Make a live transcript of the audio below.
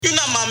You're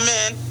not my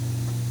man.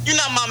 You're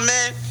not my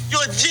man.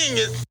 You're a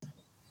genius.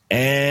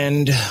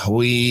 And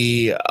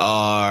we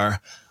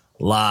are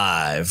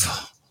live.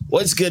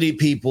 What's goody,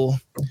 people?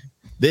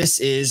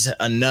 This is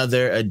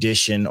another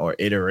edition or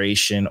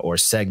iteration or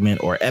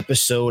segment or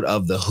episode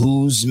of the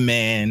Who's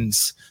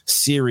Man's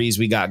series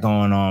we got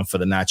going on for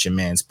the Not Your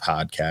Man's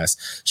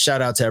podcast.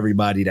 Shout out to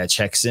everybody that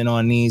checks in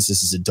on these.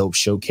 This is a dope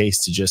showcase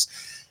to just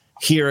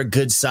hear a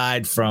good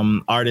side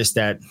from artists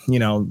that, you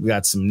know, we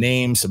got some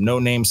names, some no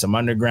names, some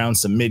underground,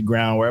 some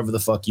mid-ground, wherever the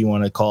fuck you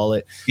want to call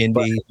it.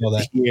 Indie, all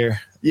that.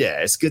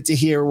 It's good to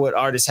hear what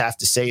artists have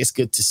to say. It's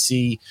good to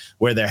see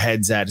where their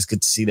head's at. It's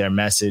good to see their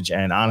message.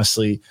 And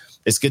honestly,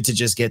 it's good to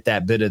just get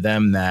that bit of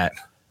them that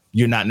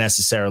you're not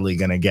necessarily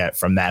going to get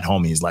from that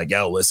homie. He's like,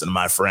 yo, listen to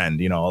my friend,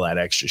 you know, all that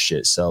extra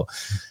shit. So,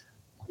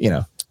 you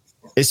know,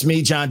 it's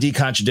me, John D.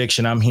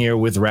 Contradiction. I'm here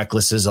with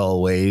Reckless as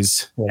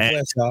always.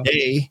 And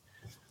today,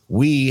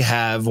 we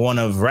have one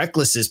of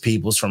Reckless's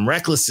peoples from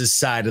Reckless's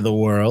side of the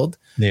world.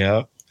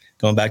 Yeah.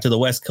 Going back to the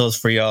West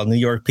Coast for y'all New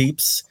York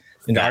peeps.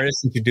 And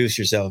artists, introduce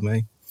yourself,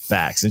 man.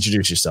 Facts.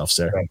 Introduce yourself,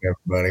 sir. Thank you,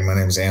 everybody. My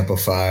name is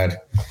Amplified.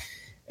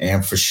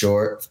 Amp for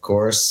short, of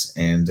course.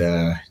 And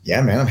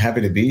yeah, man, I'm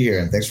happy to be here.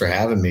 And thanks for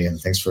having me. And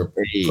thanks for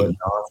putting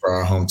on for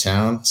our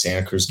hometown,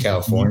 Santa Cruz,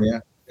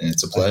 California. And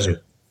it's a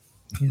pleasure.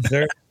 Yes,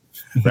 sir.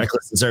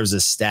 Reckless deserves a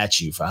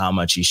statue for how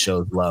much he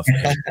shows love.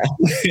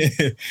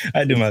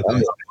 I do my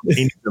best.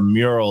 He needs a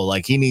mural.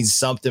 Like, he needs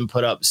something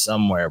put up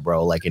somewhere,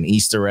 bro. Like an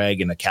Easter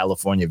egg in a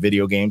California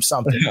video game,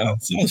 something.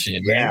 Some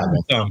shit, man.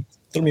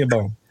 Throw me a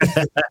bone.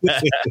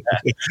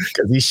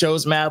 Because he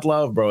shows mad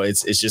love, bro.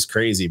 It's just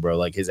crazy, bro.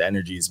 Like, his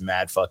energy is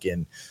mad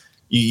fucking.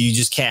 You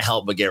just can't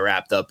help but get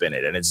wrapped up in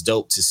it. And it's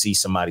dope to see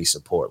somebody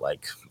support.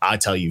 Like, I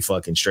tell you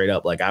fucking straight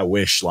up, like, I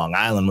wish Long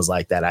Island was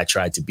like that. I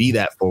tried to be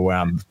that for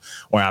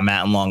where I'm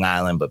at in Long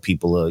Island, but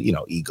people are, you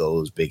know,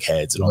 egos, big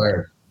heads and all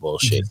that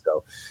bullshit.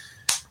 So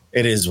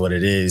it is what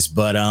it is.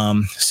 But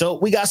so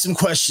we got some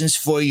questions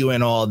for you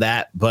and all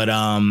that. But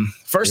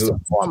first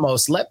and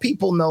foremost, let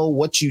people know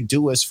what you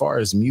do as far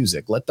as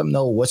music. Let them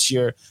know what's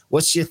your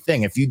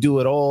thing. If you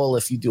do it all,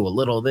 if you do a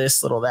little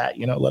this, little that,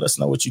 you know, let us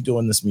know what you do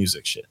in this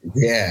music shit.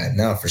 Yeah,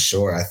 no, for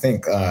sure. I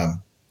think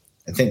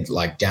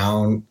like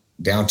down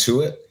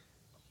to it,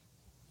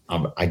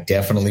 I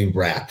definitely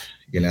rap.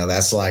 You know,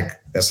 that's like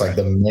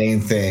the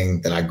main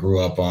thing that I grew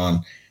up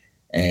on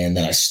and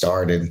that I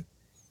started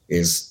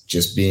is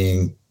just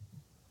being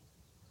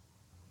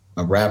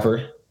a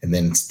rapper, and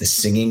then the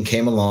singing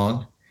came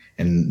along,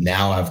 and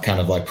now I've kind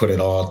of like put it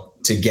all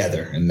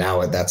together, and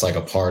now that's like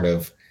a part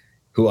of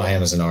who I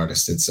am as an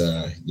artist. It's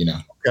you know,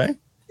 okay.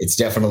 It's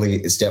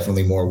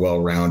definitely more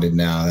well-rounded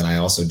now. And I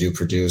also do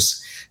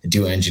produce, I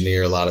do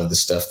engineer a lot of the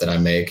stuff that I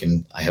make,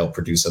 and I help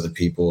produce other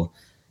people.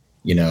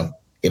 You know,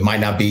 it might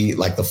not be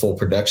like the full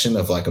production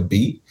of like a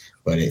beat,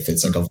 but if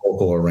it's like a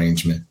vocal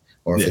arrangement,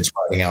 or if it's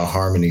writing out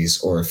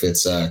harmonies, or if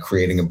it's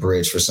creating a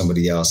bridge for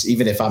somebody else,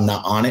 even if I'm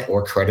not on it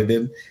or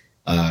credited,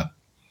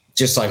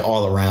 just like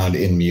all around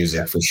in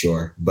music for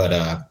sure. But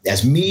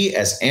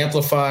as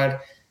Amplified,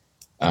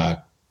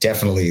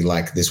 definitely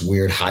like this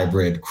weird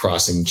hybrid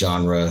crossing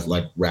genre,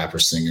 like rapper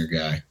singer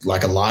guy,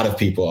 like a lot of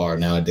people are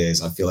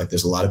nowadays. I feel like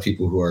there's a lot of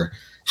people who are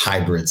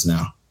hybrids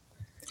now.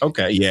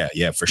 Okay.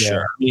 Yeah, for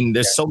sure. I mean,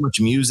 there's so much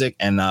music,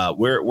 and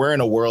we're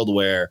in a world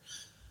where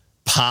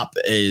pop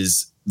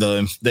is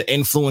the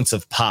influence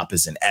of pop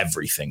is in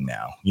everything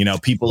now. You know,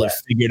 people have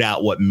figured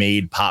out what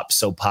made pop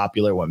so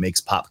popular, what makes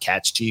pop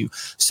catch to you.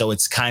 So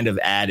it's kind of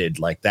added,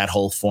 like that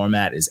whole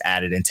format is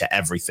added into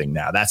everything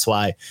now. That's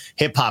why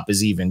hip hop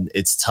is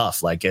it's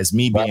tough. Like, as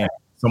me being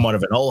somewhat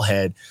of an old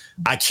head,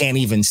 I can't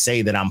even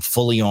say that I'm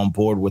fully on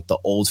board with the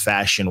old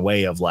fashioned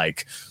way of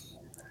like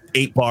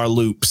 8-bar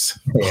loops,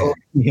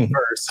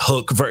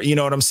 hook verse, you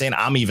know what I'm saying?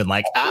 I'm even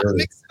like, I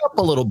mix it up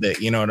a little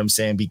bit, you know what I'm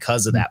saying?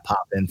 Because of that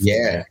pop influence.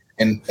 Yeah.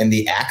 And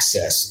the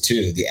access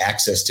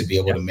to be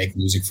able to make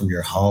music from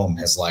your home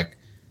has like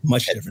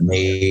much different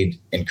made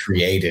and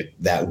created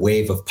that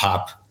wave of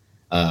pop,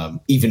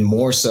 even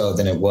more so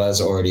than it was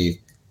already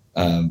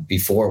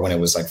before, when it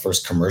was like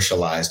first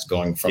commercialized,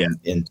 going from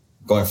the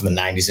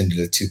 90s into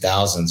the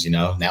 2000s. You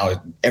know,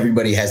 now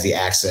everybody has the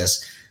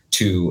access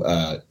to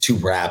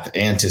rap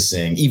and to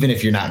sing, even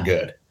if you're not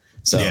good.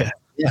 So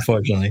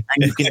unfortunately,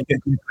 and you can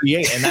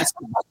create, and that's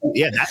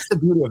the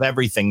beauty of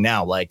everything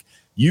now. Like,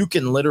 you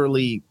can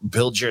literally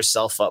build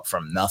yourself up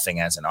from nothing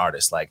as an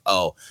artist. Like,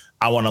 oh,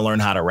 I want to learn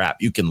how to rap.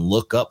 You can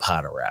look up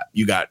how to rap.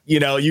 You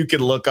can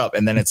look up,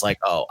 and then it's like,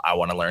 oh, I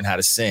want to learn how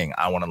to sing.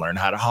 I want to learn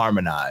how to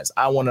harmonize.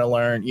 I want to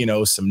learn, you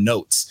know, some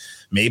notes,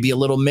 maybe a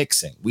little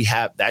mixing. We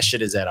have that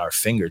shit is at our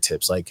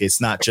fingertips. Like, it's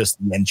not just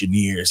the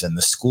engineers and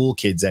the school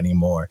kids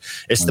anymore.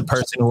 It's the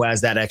person who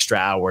has that extra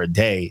hour a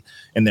day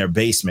in their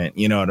basement,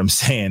 you know what I'm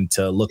saying,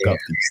 to look up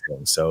these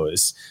things. So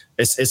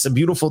it's a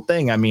beautiful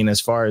thing. I mean,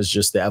 as far as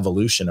just the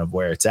evolution of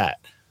where it's at.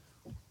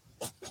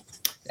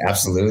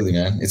 Absolutely,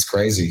 man. It's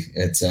crazy.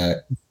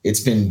 It's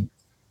been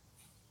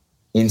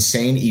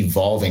insane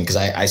evolving, because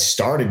I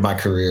started my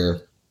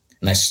career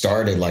and I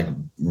started like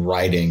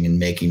writing and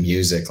making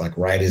music like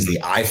right as the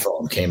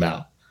iPhone came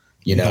out.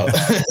 you know?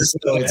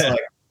 So it's like,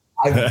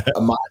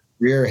 my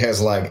career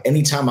has like,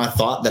 anytime I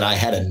thought that I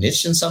had a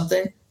niche in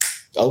something,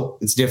 oh,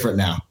 it's different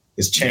now.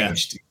 It's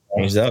changed.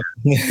 Changed up.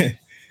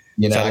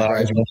 You know, I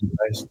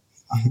graduated,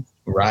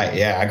 right.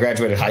 Yeah. I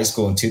graduated high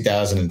school in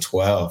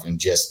 2012, and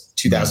just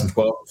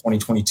 2012,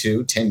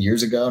 2022, 10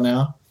 years ago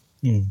now,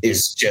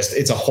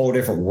 it's a whole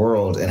different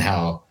world. And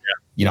how,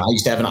 you know, I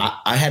used to have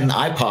I had an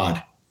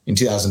iPod in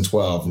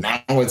 2012.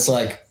 Now it's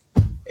like,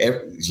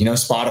 you know,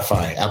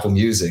 Spotify, Apple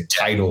Music,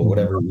 Tidal,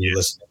 whatever you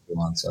listen to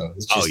on. So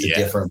it's just a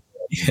different.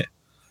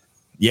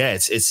 Yeah.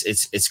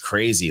 It's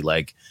crazy.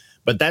 Like,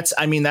 but that's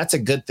a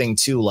good thing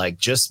too. Like,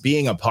 just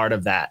being a part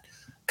of that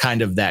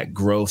kind of that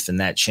growth and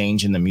that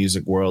change in the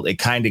music world, it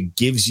kind of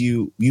gives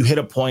you hit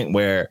a point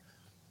where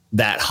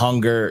that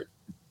hunger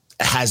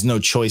has no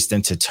choice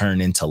than to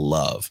turn into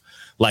love.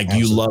 Like,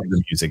 absolutely. You love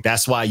the music.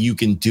 That's why you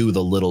can do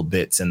the little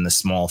bits and the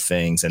small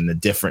things and the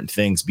different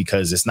things,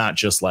 because it's not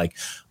just like,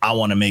 I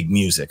want to make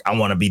music. I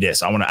want to be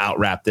this. I want to out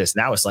rap this.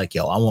 Now it's like,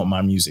 yo, I want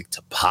my music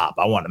to pop.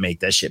 I want to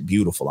make that shit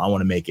beautiful. I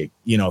want to make it,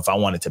 you know, if I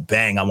want it to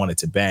bang, I want it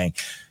to bang.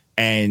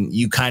 And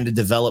you kind of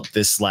develop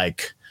this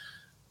like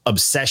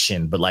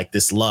obsession, but like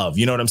this love,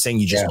 you know what I'm saying?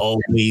 You just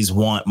always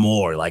want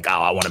more. Like, oh,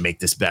 I want to make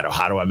this better.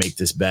 How do I make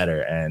this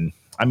better? And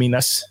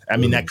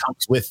that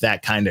comes with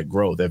that kind of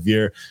growth. If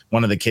you're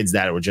one of the kids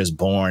that were just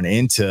born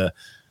into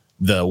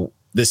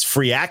this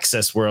free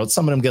access world,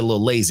 some of them get a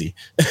little lazy.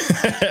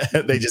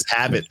 They just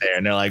have it there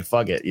and they're like,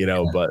 fuck it, you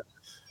know, but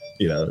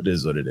you know, it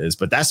is what it is.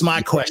 But that's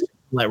my question.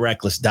 Let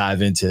Reckless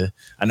dive into,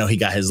 I know he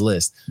got his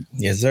list.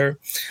 Yes, sir.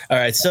 All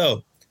right.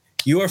 So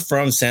you are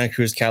from Santa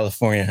Cruz,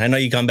 California. I know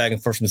you come back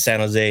and forth from San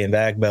Jose and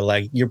back, but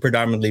like, you're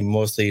predominantly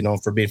mostly known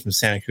for being from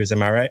Santa Cruz.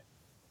 Am I right?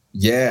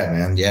 Yeah,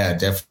 man. Yeah,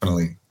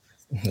 definitely.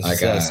 Like,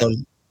 go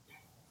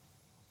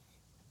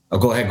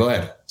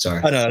ahead.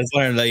 Sorry. Oh, no, I just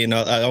wanted to let you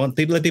know. I want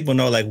let people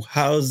know, like,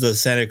 how's the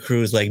Santa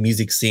Cruz like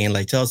music scene?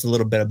 Like, tell us a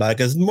little bit about it,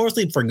 because it's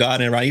mostly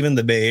forgotten, right? Even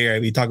the Bay Area,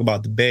 we talk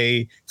about the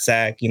Bay,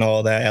 SAC, you know,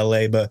 all that,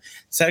 LA, but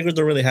Santa Cruz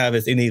don't really have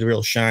any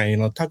real shine. You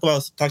know, talk to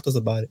us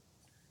about it.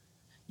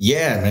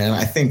 Yeah, man.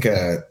 I think,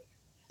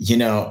 you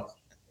know,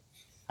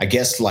 I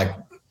guess like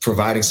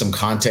providing some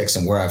context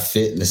on where I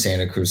fit in the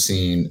Santa Cruz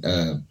scene.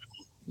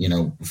 You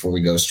know, before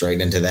we go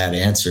straight into that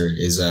answer,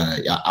 is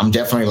I'm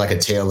definitely like a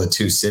tale of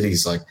two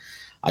cities. Like,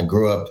 I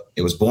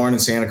was born in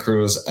Santa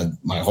Cruz.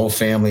 My whole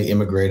family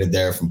immigrated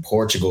there from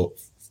Portugal,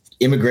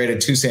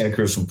 immigrated to Santa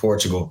Cruz from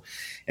Portugal.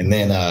 And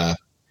then,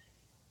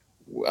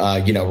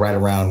 you know, right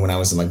around when I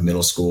was in like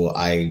middle school,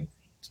 I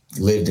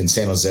lived in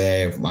San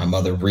Jose. My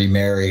mother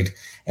remarried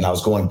and I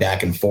was going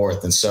back and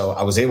forth. And so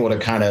I was able to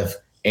kind of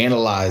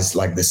analyze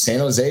like the San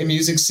Jose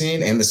music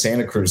scene and the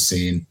Santa Cruz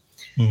scene.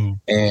 Mm-hmm.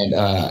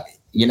 And,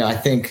 you know, I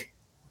think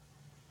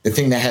the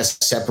thing that has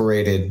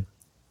separated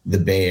the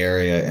Bay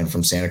Area and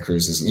from Santa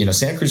Cruz is, you know,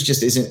 Santa Cruz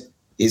just is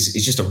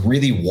just a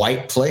really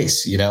white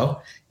place, you know,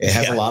 it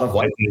has a lot of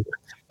white people.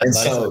 And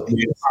so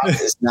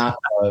it's not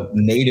a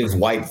native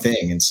white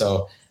thing. And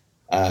so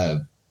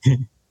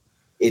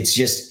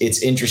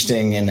it's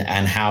interesting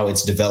and how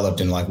it's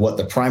developed, and like what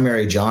the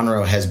primary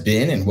genre has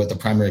been and what the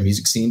primary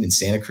music scene in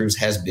Santa Cruz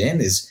has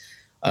been is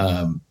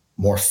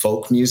more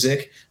folk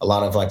music. A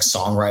lot of like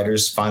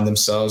songwriters find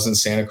themselves in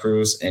Santa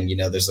Cruz, and you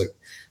know, there's like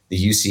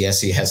the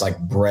UCSC has like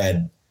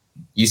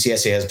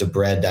UCSC has the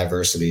bread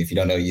diversity. If you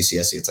don't know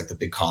UCSC, it's like the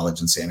big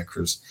college in Santa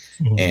Cruz,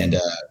 and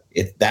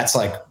that's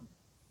like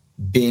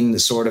been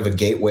sort of a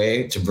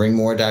gateway to bring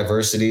more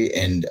diversity,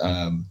 and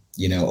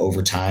you know,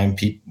 over time,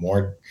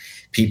 more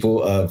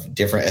people of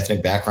different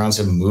ethnic backgrounds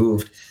have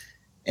moved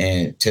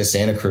to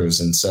Santa Cruz,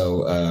 and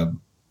so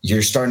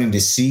you're starting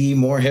to see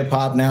more hip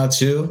hop now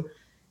too.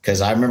 Because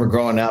I remember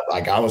growing up,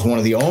 like I was one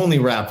of the only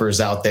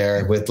rappers out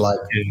there with like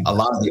a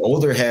lot of the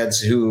older heads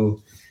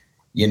who,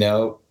 you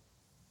know,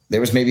 there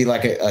was maybe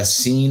like a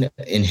scene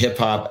in hip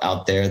hop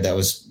out there that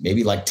was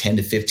maybe like 10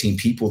 to 15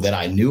 people that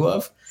I knew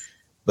of.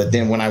 But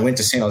then when I went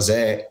to San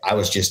Jose, I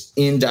was just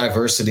in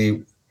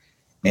diversity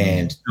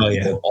and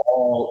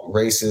all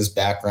races,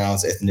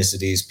 backgrounds,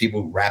 ethnicities,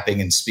 people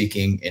rapping and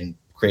speaking and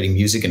creating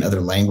music in other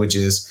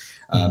languages.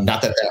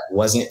 Not that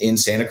wasn't in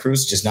Santa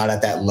Cruz, just not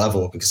at that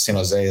level, because San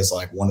Jose is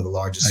like one of the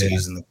largest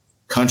cities in the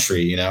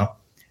country, you know?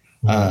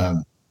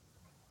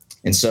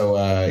 And so,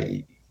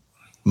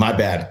 my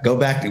bad. Go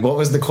back. What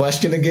was the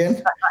question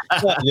again?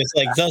 Just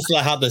like that's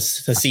how the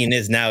scene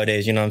is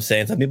nowadays. You know what I'm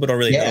saying? Some people don't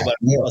really know about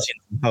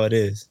how it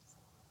is.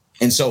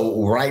 And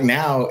so right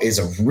now is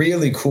a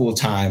really cool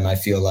time. I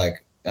feel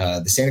like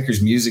the Santa Cruz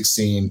music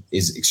scene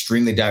is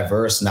extremely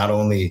diverse. Not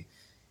only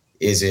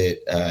is there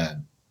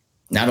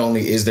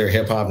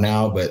hip hop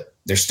now, but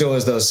there still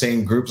is those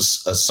same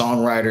groups of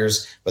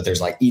songwriters, but there's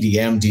like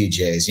EDM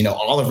DJs. You know,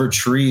 Oliver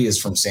Tree is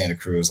from Santa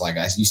Cruz. Like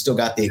you still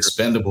got the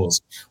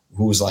Expendables,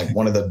 who's like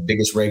one of the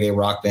biggest reggae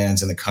rock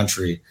bands in the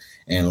country,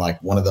 and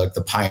like one of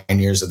the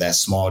pioneers of that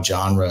small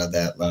genre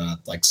that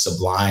like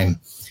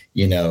Sublime,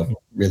 you know,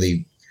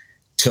 really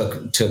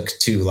took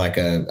to like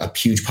a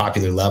huge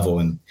popular level.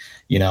 And,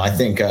 you know, I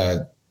think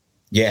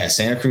yeah,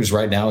 Santa Cruz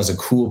right now is a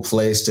cool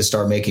place to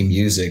start making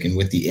music. And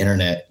with the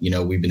internet, you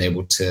know, we've been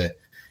able to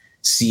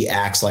see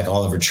acts like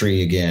Oliver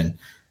Tree again,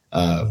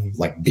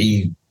 like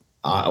be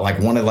like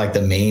one of like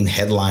the main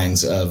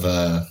headlines of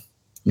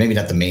maybe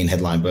not the main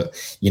headline,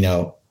 but you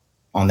know,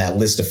 on that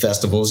list of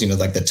festivals, you know,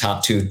 like the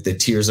top two, the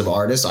tiers of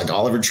artists, like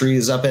Oliver Tree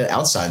is up at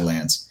Outside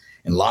Lands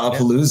and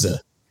Lollapalooza,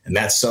 and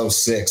that's so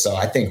sick. So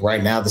I think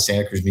right now the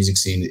Santa Cruz music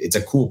scene, it's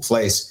a cool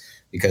place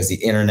because the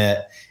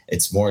internet,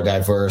 it's more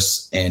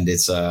diverse, and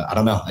it's I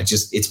don't know,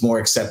 it's more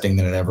accepting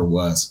than it ever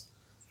was.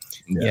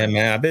 Yeah,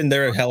 man, I've been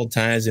there a hell of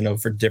times, you know,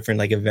 for different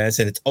like events,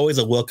 and it's always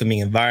a welcoming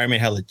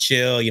environment, hella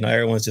chill. You know,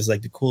 everyone's just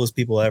like the coolest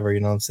people ever. You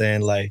know what I'm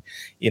saying? Like,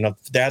 you know,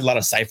 they had a lot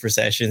of cypher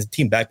sessions.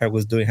 Team Backpack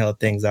was doing hella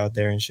things out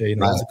there and shit. You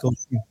know, it was a cool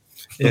thing.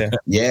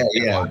 Yeah,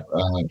 yeah.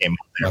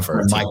 My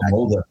friend Mike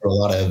Mulder for a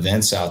lot of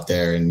events out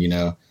there, and you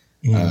know,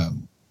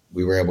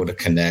 we were able to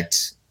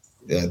connect.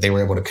 They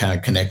were able to kind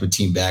of connect with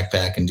Team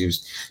Backpack and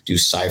do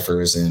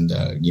ciphers and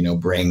you know,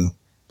 bring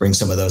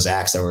some of those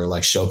acts that were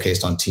like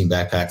showcased on Team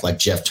Backpack, like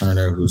Jeff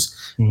Turner, who's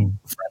a friend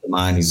of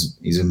mine.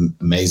 He's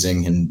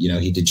amazing, and you know,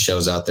 he did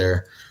shows out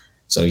there.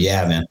 So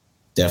yeah, man,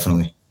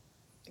 definitely.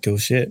 Cool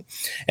shit.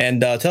 And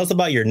tell us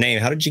about your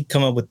name. How did you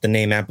come up with the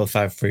name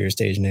Amplify for your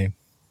stage name?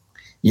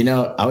 You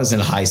know, I was in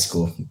high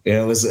school.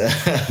 It was it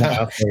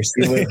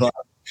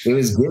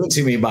was given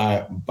to me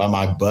by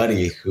my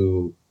buddy,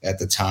 who at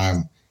the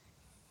time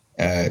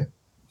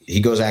he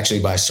goes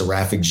actually by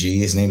Seraphic G.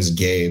 His name is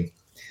Gabe,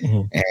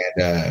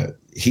 and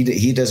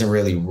he doesn't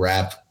really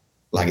rap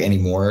like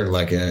anymore,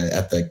 like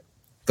at the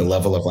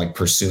level of like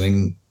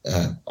pursuing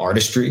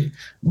artistry.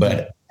 But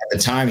at the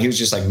time, he was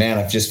just like, man,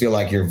 I just feel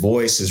like your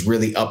voice is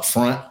really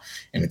upfront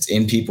and it's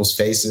in people's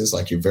faces.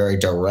 Like you're very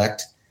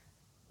direct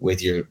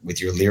with your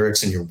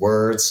lyrics and your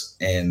words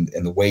and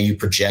the way you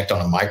project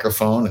on a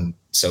microphone. And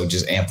so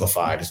just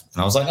amplified. And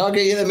I was like,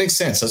 okay, yeah, that makes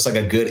sense. That's like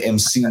a good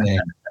MC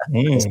name.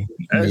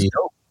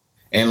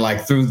 And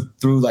like through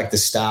like the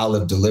style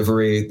of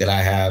delivery that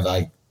I have,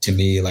 like to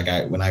me,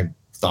 like when I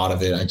thought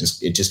of it,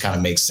 it just kind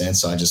of makes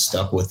sense. So I just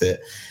stuck with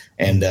it.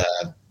 And,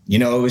 you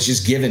know, it was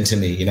just given to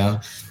me, you know,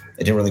 I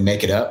didn't really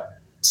make it up.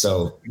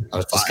 So I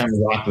was just kind of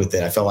rocked with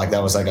it. I felt like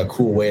that was like a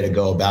cool way to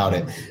go about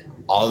it.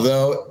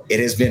 Although it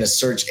has been a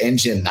search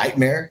engine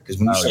nightmare, because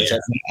when you search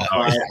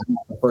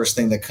the first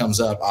thing that comes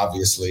up,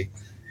 obviously.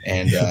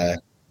 And,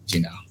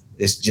 you know,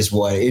 it's just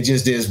it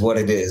just is what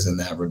it is in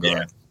that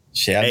regard.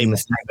 Yeah. Hey,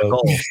 that's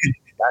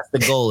the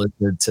goal, is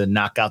to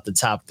knock out the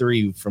top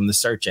 3 from the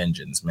search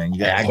engines, man.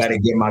 I got to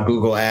get my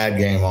Google ad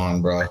game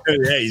on, bro.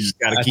 Yeah, you just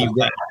got to keep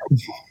going.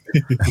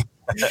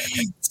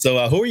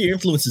 So who are your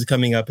influences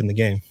coming up in the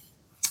game?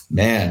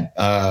 Man,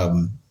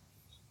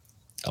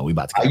 we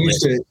about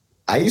to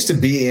I used to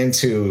be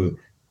into,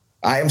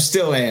 I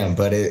still am,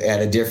 but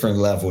at a different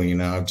level, you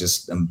know.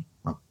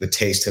 The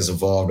taste has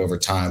evolved over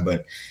time,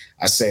 but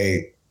I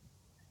say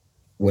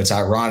what's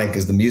ironic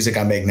is the music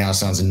I make now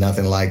sounds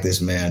nothing like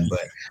this, man.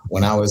 But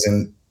when I was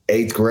in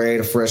 8th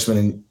grade, a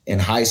freshman in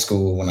high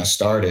school, when I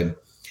started,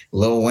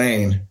 Lil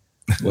Wayne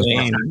was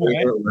my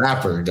favorite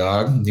rapper,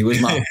 dog. He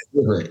was my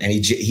favorite. And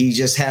he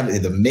just had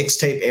the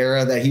mixtape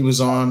era that he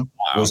was on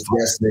was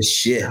just the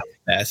shit.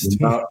 You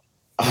know?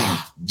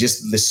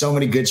 Just there's so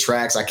many good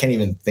tracks. I can't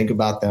even think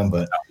about them,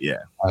 but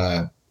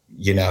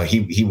you know,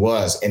 he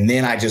was. And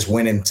then I just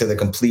went into the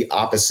complete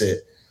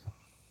opposite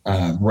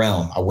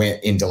realm. I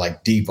went into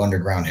like deep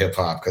underground hip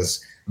hop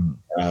because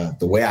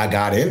the way I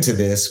got into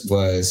this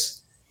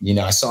was, you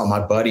know, I saw my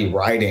buddy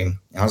writing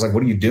and I was like,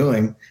 what are you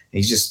doing? And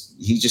he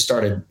just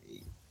started,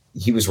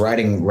 he was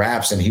writing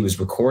raps and he was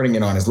recording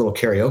it on his little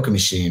karaoke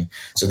machine.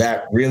 So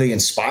that really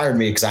inspired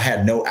me because I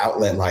had no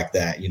outlet like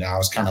that. You know, I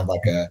was kind of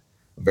like a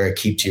very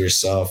keep to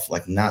yourself,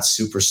 like not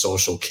super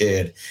social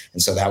kid.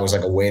 And so that was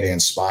like a way to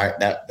inspire,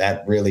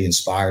 that really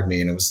inspired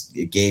me. And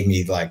it gave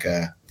me like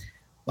a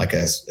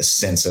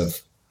sense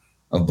of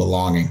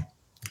belonging.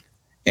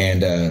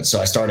 And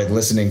so I started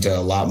listening to a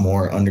lot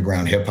more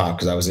underground hip hop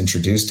because I was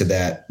introduced to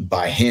that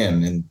by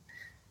him.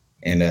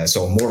 And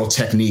so Immortal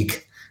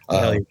Technique,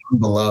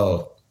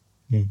 Below,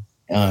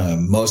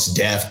 Mos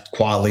Def,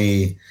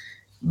 Kweli,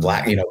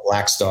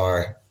 Black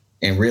Star,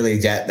 and really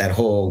that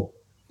whole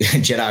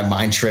Jedi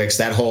Mind Tricks,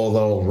 that whole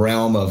little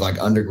realm of like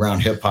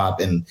underground hip hop.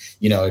 And,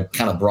 you know, it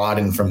kind of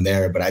broadened from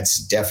there. But I'd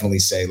definitely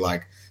say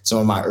like some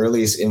of my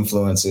earliest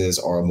influences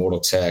are Immortal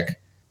Tech,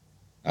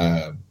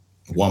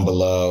 One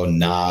Below,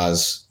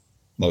 Nas,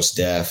 Mos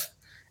Def,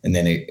 and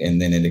then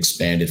it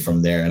expanded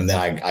from there. And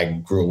then I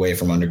grew away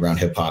from underground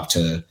hip hop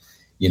to,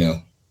 you know,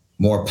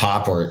 more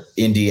pop or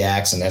indie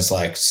acts. And that's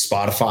like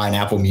Spotify and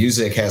Apple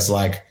Music has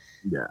like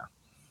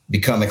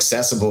become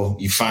accessible.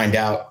 You find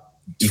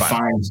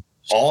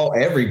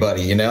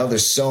everybody, you know,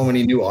 there's so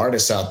many new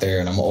artists out there,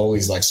 and I'm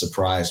always like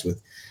surprised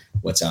with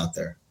what's out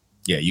there.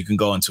 Yeah, you can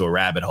go into a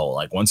rabbit hole.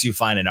 Like once you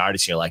find an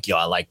artist, you're like, yo,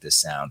 I like this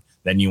sound.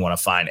 Then you want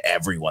to find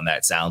everyone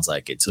that sounds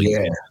like it till you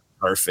get a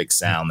perfect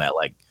sound that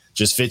like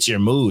just fits your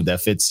mood,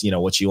 that fits, you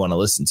know, what you want to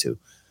listen to.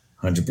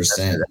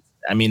 100%.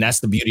 I mean, that's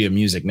the beauty of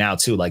music now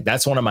too. Like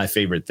that's one of my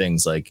favorite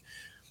things. Like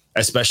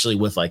especially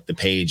with like the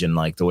page and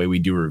like the way we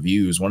do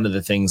reviews, one of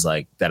the things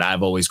like that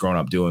I've always grown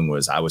up doing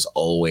was I was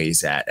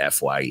always at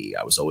FYE.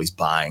 I was always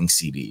buying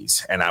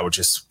CDs, and I would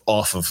just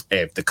off of,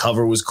 if the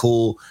cover was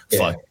cool,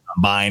 fuck,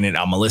 I'm buying it.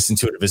 I'm gonna listen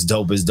to it. If it's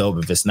dope, it's dope.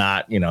 If it's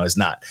not, you know, it's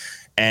not.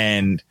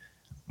 And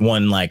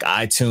when like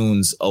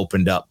iTunes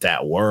opened up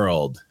that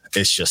world,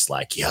 it's just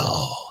like,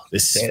 yo,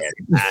 this is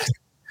fantastic.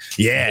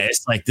 Yeah,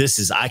 it's like, this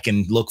is, I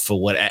can look for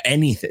what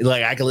anything,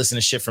 like I can listen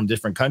to shit from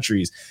different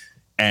countries.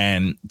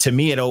 And to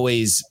me, it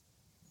always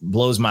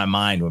blows my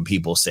mind when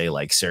people say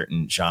like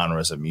certain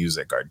genres of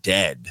music are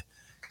dead,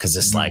 because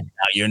it's like,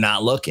 you're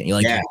not looking.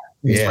 You're like,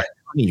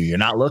 you're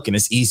not looking.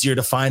 It's easier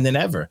to find than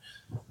ever.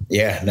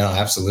 Yeah, no,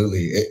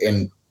 absolutely.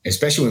 And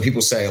especially when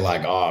people say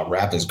like, oh,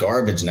 rap is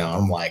garbage now.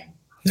 I'm like,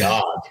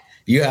 dog,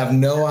 you have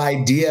no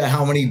idea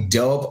how many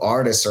dope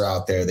artists are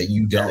out there that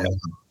you don't know.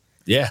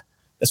 Yeah.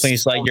 That's when you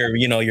like your,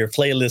 you know, your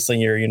playlist and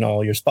your, you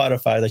know, your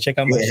Spotify. Like, check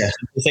out my shit.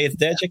 You say it's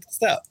dead, check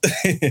this out.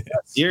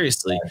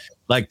 Seriously.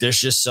 Like, there's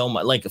just so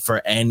much, like,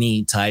 for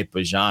any type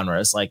of genre,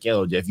 it's like,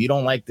 yo, if you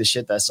don't like the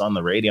shit that's on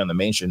the radio, on the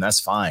mainstream, that's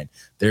fine.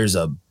 There's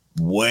a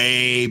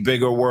way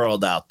bigger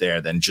world out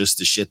there than just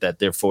the shit that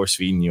they're force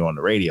feeding you on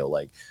the radio.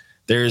 Like,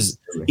 there's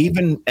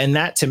even, and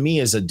that to me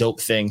is a dope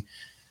thing.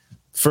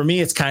 For me,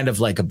 it's kind of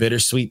like a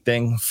bittersweet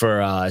thing for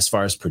as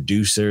far as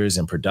producers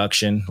and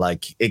production.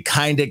 Like, it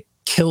kind of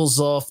kills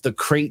off the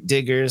crate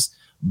diggers,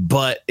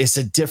 but it's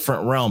a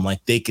different realm.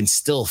 Like, they can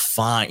still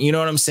find, you know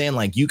what I'm saying?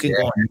 Like, you can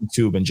go on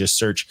YouTube and just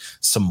search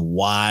some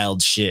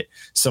wild shit,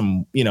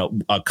 some, you know,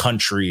 a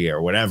country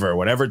or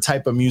whatever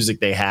type of music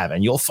they have,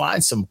 and you'll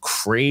find some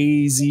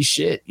crazy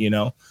shit, you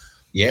know?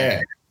 Yeah.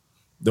 And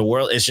the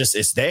world is just,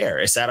 it's there.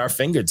 It's at our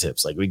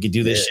fingertips. Like, we could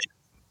do this shit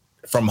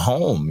from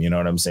home. You know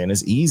what I'm saying?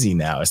 It's easy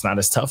now. It's not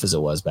as tough as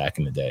it was back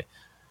in the day.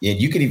 Yeah.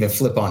 You could even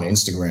flip on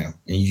Instagram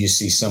and you just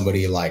see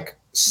somebody like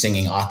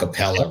singing a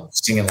cappella,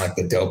 singing like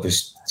the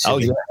dopest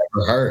shit you've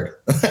ever heard.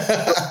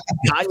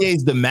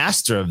 Kanye's the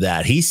master of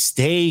that. He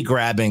stay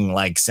grabbing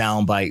like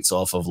sound bites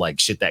off of like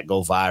shit that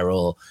go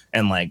viral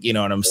and like, you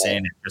know what I'm saying?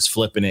 And just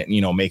flipping it, you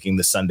know, making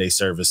the Sunday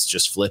service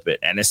just flip it.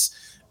 And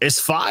it's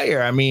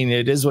fire. I mean,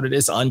 it is what it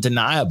is,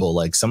 undeniable.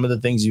 Like, some of the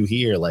things you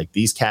hear, like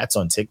these cats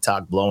on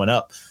TikTok blowing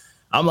up,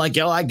 I'm like,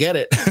 yo, I get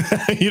it.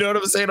 You know what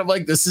I'm saying? I'm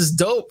like, this is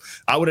dope.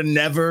 I would have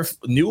never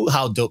knew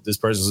how dope this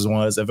person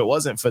was if it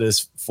wasn't for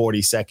this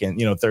 40-second,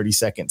 you know,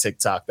 30-second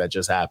TikTok that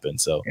just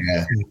happened. So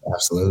yeah,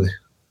 absolutely.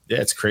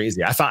 Yeah, it's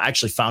crazy. I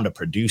actually found a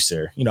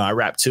producer. You know, I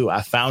rap too.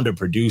 I found a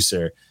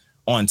producer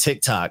on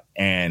TikTok,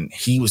 and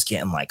he was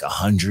getting like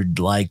 100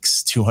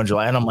 likes, 200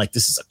 likes. And I'm like,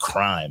 this is a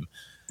crime.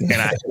 And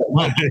I said,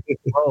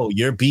 bro,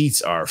 your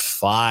beats are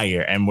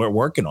fire, and we're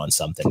working on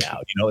something now.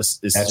 You know, it's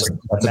that's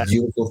a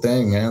beautiful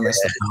thing, man.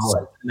 That's the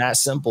power. That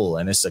simple,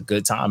 and it's a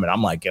good time. And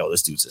I'm like, yo,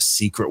 this dude's a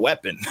secret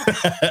weapon.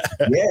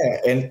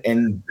 Yeah,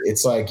 and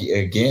it's like,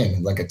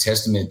 again, like a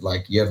testament.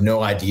 Like, you have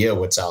no idea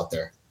what's out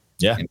there.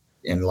 Yeah,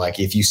 and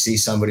like, if you see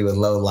somebody with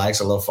low likes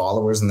or low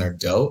followers and they're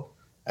dope,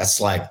 that's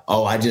like,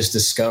 oh, I just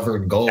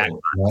discovered gold.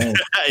 You know?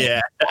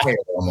 Yeah,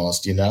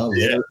 almost. You know.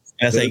 Yeah.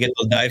 That's how you get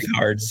those dive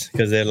cards,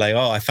 because they're like,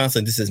 oh, I found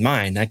something. This is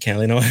mine. I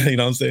can't, you know what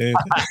I'm saying?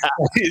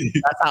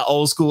 That's how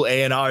old school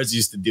A&Rs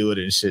used to do it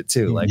and shit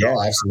too. Like, yeah,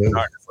 absolutely.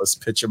 Let's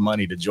pitch your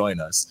money to join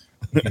us.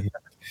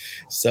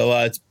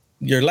 So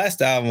your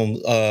last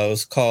album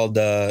was called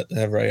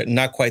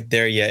Not Quite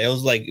There Yet. It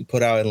was like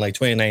put out in like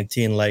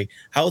 2019. Like,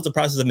 how was the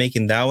process of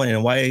making that one,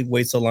 and why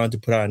wait so long to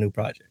put out a new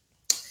project?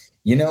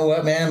 You know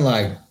what, man?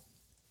 Like,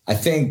 I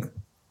think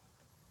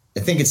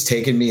it's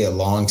taken me a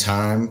long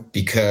time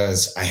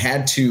because I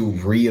had to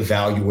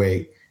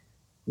reevaluate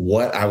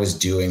what I was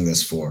doing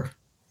this for.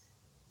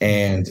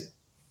 And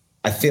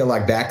I feel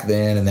like back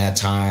then in that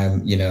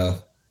time, you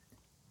know,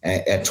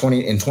 in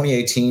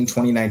 2018,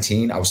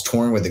 2019, I was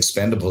touring with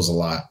Expendables a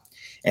lot.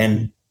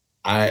 And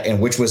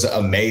which was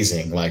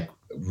amazing, like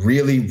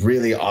really,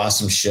 really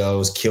awesome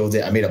shows, killed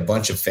it. I made a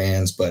bunch of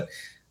fans, but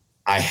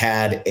I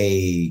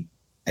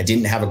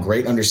didn't have a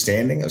great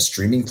understanding of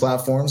streaming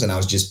platforms, and I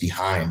was just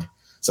behind.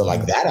 So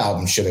like, that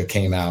album should have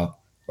came out,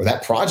 or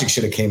that project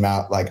should have came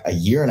out like a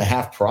year and a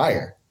half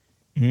prior.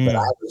 But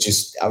I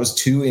was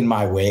too in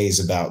my ways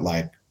about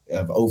like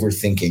of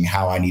overthinking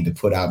how I need to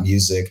put out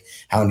music,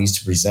 how it needs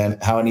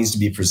to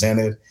be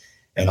presented.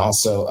 And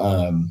also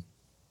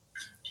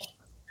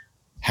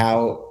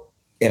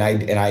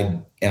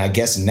I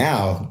guess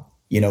now,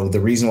 you know, the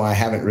reason why I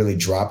haven't really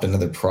dropped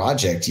another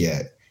project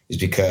yet is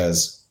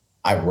because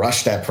I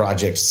rushed that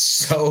project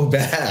so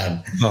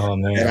bad. Oh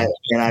man.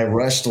 And I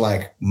rushed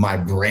like my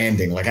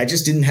branding. Like, I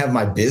just didn't have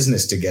my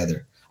business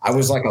together. I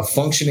was like a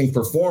functioning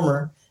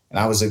performer, and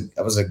I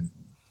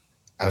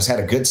had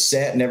a good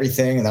set and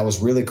everything, and that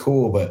was really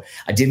cool, but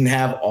I didn't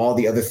have all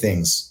the other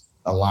things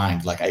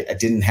aligned. Like, I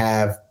didn't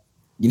have,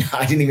 you know,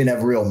 I didn't even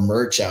have real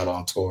merch out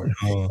on tour.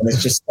 And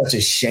it's just such a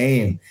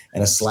shame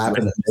and a slap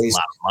in the face. A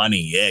lot of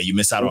money. Yeah. You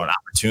miss out on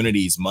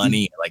opportunities,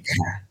 money. Like,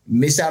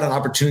 miss out on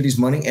opportunities,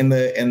 money, and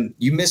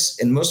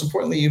most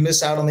importantly, you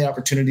miss out on the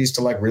opportunities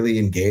to like really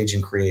engage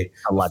and create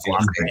a lot of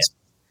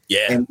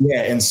Yeah.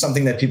 And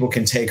something that people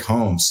can take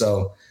home.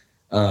 So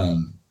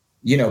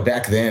You know,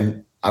 back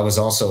then I was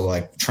also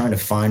like trying to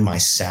find my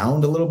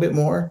sound a little bit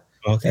more.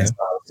 Okay. And so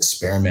I was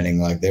experimenting.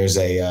 Like there's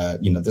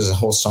there's a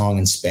whole song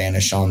in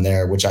Spanish on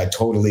there, which I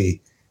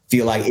totally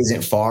feel like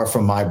isn't far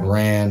from my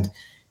brand,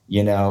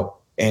 you know,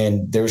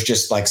 and there's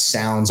just like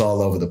sounds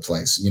all over the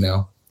place, you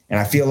know, and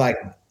I feel like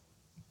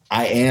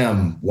I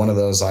am one of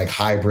those like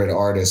hybrid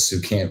artists who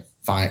can't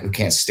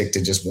stick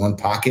to just one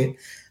pocket,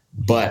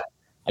 but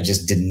I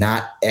just did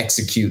not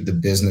execute the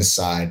business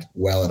side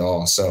well at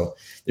all. So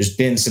there's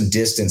been some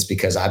distance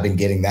because I've been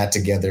getting that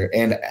together.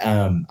 And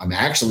I'm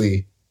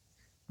actually,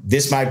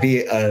 this might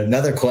be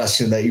another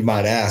question that you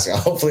might ask.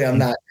 Hopefully I'm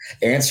not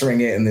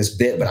answering it in this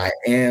bit, but I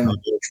am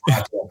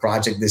dropping a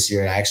project this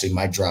year. And I actually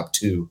might drop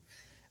 2.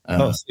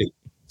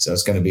 So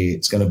it's going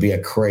to be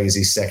a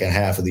crazy second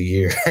half of the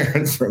year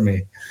for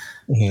me.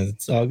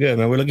 It's all good,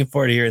 man. We're looking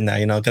forward to hearing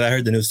that, you know, because I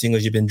heard the new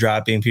singles you've been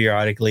dropping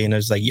periodically, and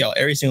it's like, yo,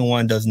 every single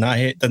one does not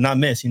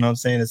miss. You know what I'm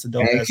saying? It's a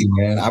dope. Thank you,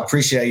 man. I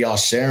appreciate y'all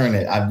sharing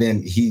it.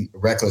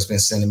 Reckless been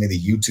sending me the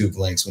YouTube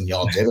links when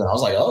y'all did it. I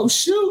was like, oh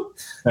shoot,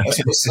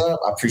 that's what's up.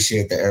 I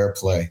appreciate the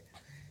airplay.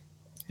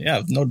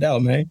 Yeah, no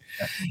doubt, man.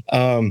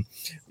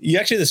 You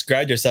actually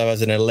described yourself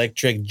as an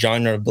electric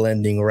genre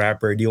blending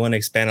rapper. Do you want to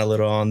expand a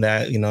little on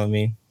that? You know what I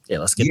mean? Yeah,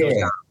 let's get those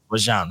genres.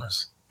 What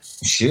genres?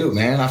 Shoot,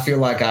 man, I feel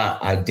like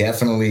I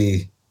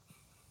definitely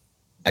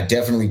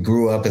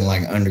grew up in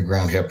like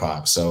underground hip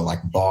hop. So like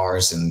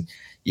bars and,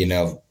 you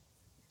know,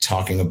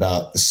 talking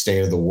about the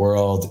state of the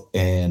world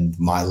and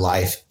my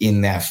life in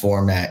that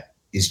format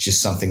is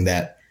just something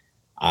that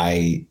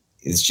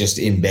it's just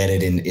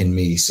embedded in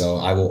me. So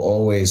I will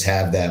always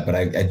have that. But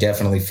I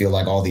definitely feel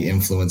like all the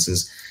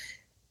influences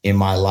in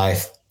my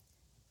life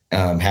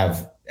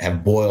have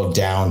boiled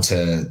down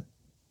to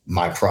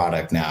my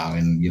product now.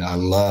 And, you know, I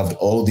loved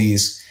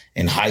oldies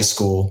in high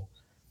school,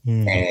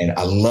 and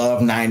I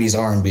love 90s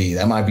R&B.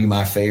 That might be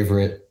my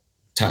favorite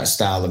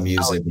style of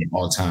music of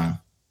all time.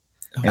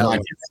 And like,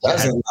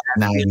 doesn't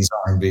like 90s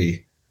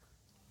R&B.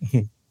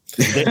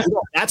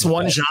 That's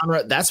one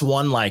genre. That's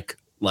one like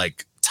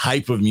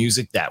type of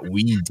music that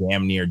we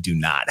damn near do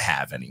not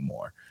have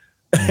anymore.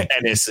 And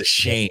it's a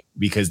shame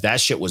because that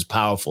shit was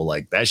powerful.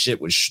 Like that shit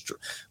was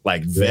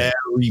like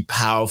very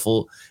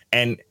powerful.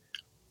 And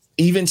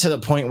even to the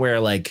point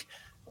where like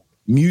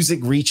music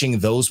reaching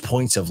those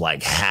points of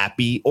like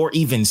happy or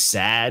even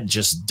sad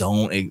just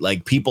don't,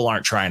 like, people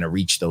aren't trying to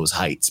reach those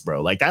heights,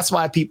 bro. Like that's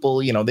why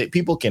people, you know,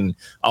 people can,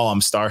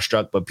 I'm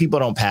starstruck, but people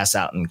don't pass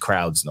out in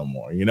crowds no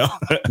more, you know?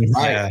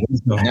 Yeah.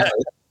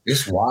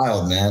 It's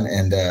wild, man.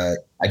 And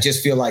I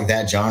just feel like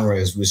that genre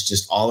was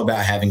just all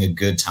about having a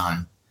good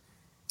time.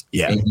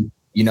 Yeah. And,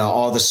 you know,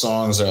 all the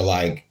songs are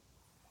like,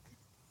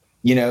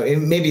 you know,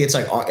 maybe it's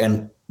like,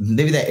 and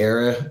maybe that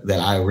era that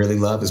I really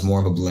love is more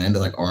of a blend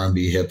of like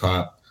R&B, hip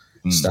hop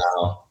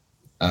style.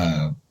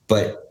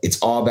 But it's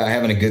all about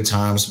having a good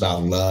time. It's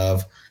about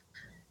love,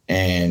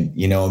 and,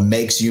 you know, it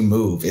makes you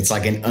move. It's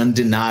like an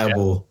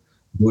undeniable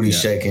booty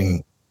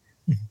shaking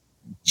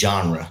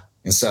genre.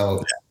 And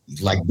so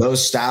like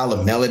those style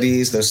of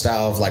melodies, those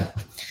style of like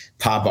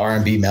pop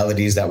R&B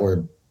melodies that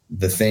were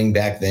the thing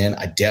back then,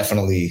 I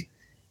definitely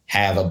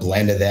have a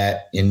blend of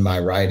that in my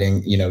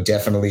writing. You know,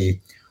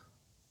 definitely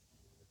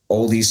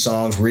oldies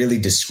songs, really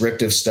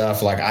descriptive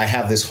stuff. Like I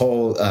have this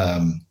whole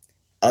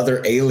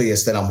other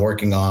alias that I'm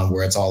working on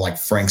where it's all like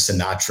Frank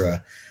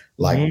Sinatra,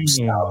 like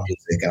style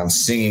music, and I'm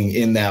singing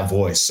in that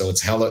voice. So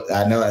it's hella,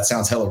 I know that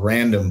sounds hella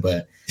random,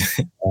 but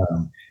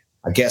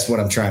I guess what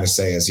I'm trying to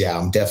say is, yeah,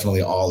 I'm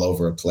definitely all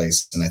over a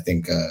place. And I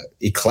think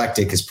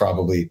eclectic is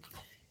probably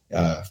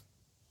a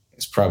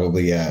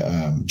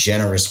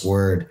generous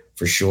word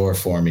for sure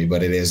for me,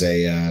 but it is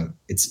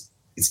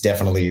it's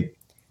definitely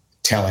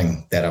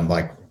telling that I'm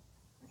like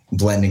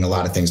blending a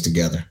lot of things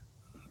together.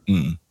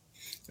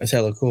 That's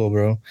hella cool,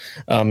 bro.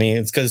 I mean,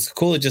 it's because it's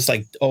cool to just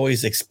like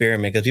always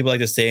experiment, because people like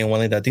to stay in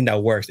one thing. I think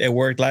that works. It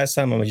worked last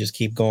time. I'm gonna just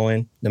keep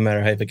going, no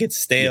matter how, if it gets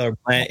stale or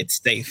bland,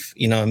 it's safe.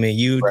 You know what I mean?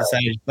 You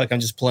decided, like, I'm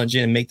just plunge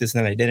in and make this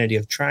an identity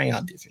of trying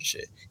out different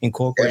shit,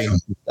 incorporating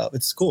stuff.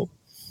 It's cool.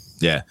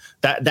 Yeah,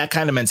 that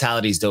kind of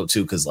mentality is dope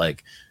too. Because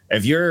like,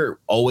 if you're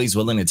always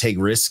willing to take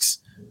risks,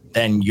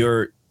 then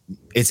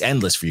it's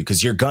endless for you,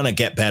 because you're gonna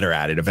get better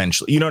at it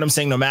eventually. You know what I'm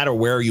saying? No matter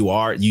where you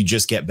are, you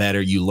just get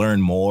better, you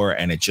learn more,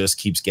 and it just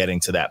keeps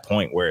getting to that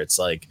point where it's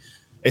like,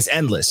 it's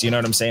endless. You know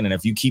what I'm saying? And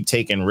if you keep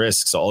taking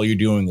risks, all you're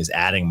doing is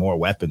adding more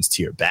weapons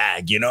to your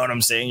bag. You know what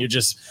I'm saying? You're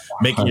just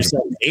making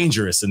yourself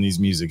dangerous in these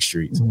music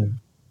streets.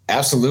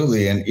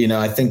 Absolutely. And, you know,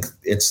 I think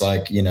it's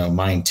like, you know,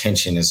 my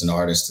intention as an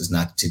artist is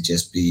not to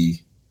just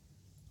be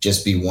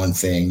one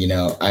thing. You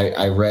know,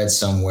 I read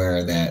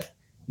somewhere that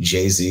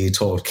Jay-Z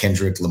told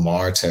Kendrick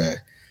Lamar to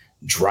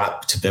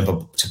drop to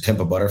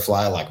Pimp a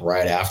Butterfly like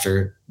right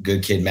after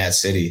Good Kid, Mad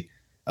City,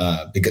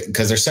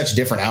 because they're such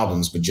different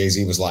albums. But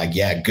Jay-Z was like,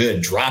 yeah,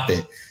 good, drop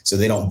it, so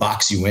they don't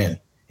box you in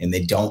and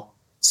they don't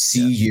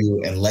see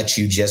you and let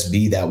you just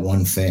be that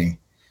one thing.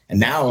 And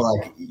now,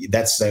 like,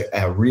 that's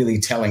a really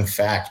telling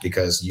fact,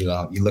 because, you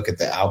know, you look at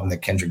the album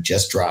that Kendrick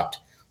just dropped,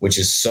 which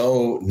is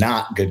so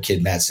not Good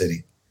Kid, Mad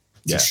City.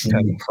 It's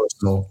extremely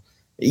personal.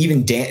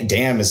 even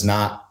Damn is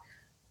not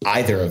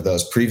either of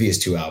those previous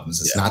two albums.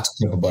 It's not To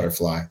Pimp a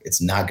Butterfly.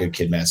 It's not Good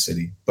Kid, Mad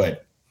City.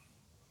 But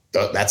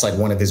that's like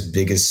one of his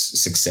biggest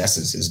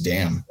successes is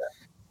Damn.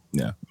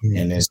 Yeah.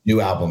 And his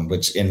new album,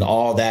 which in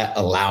all that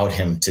allowed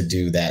him to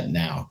do that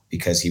now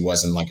because he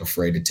wasn't like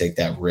afraid to take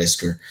that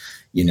risk or,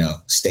 you know,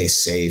 stay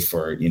safe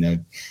or, you know.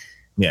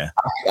 Yeah.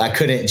 I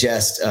couldn't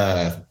just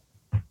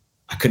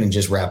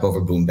rap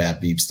over boom bap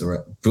beats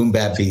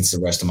the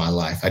rest of my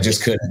life. I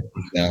just couldn't.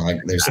 You know, like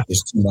there's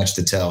too much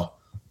to tell.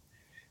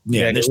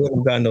 Yeah, you wouldn't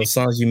have gotten those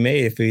songs you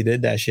made if we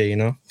did that shit, you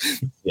know?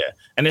 Yeah.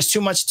 And there's too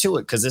much to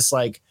it because it's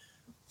like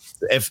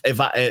if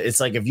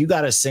you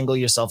got to single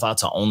yourself out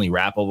to only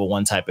rap over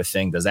one type of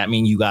thing, does that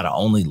mean you got to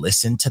only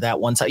listen to that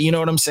one type? You know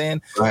what I'm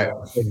saying? Right.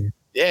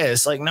 Yeah,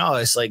 it's like, no,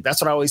 it's like,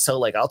 that's what I always tell,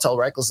 like, I'll tell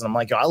Reckless, and I'm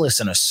like, yo, I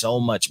listen to so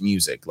much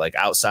music, like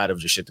outside of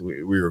the shit that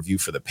we review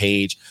for the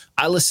page.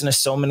 I listen to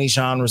so many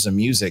genres of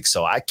music,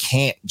 so I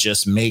can't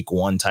just make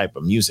one type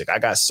of music. I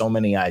got so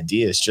many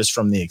ideas just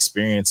from the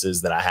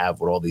experiences that I have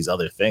with all these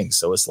other things.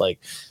 So it's like,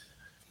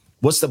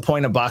 what's the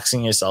point of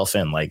boxing yourself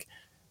in? Like,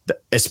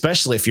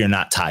 especially if you're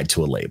not tied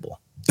to a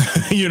label.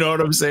 You know what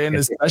I'm saying?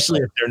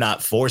 Especially if they're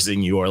not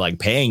forcing you or like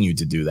paying you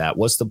to do that.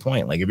 What's the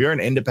point? Like, if you're an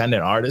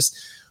independent artist,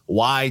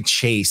 why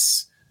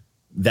chase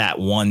that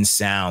one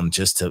sound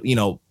just to, you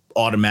know,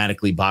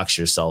 automatically box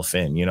yourself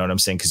in? You know what I'm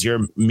saying? Because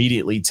you're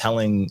immediately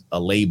telling a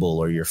label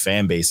or your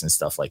fan base and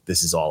stuff like,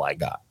 this is all I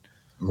got.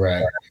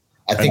 Right.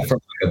 I think from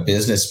like a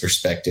business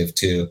perspective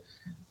too,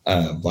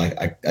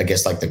 like I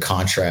guess like the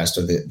contrast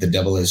or the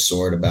double-edged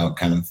sword about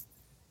kind of,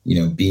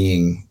 you know,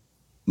 being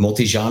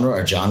multi-genre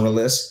or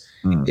genreless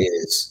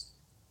is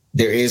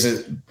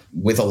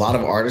with a lot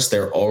of artists,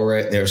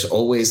 there's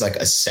always like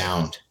a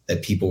sound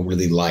that people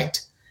really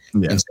liked.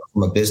 Yeah. And so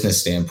from a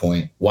business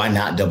standpoint, why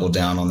not double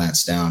down on that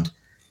sound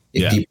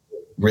if people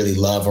really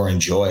love or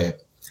enjoy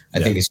it? I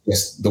think it's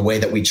just the way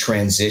that we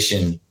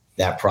transition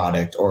that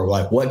product, or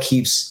like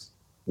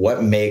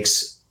what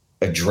makes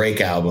a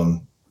Drake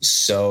album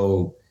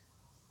so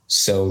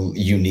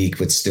unique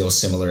but still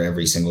similar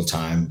every single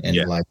time. And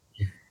like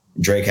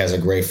Drake has a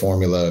great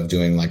formula of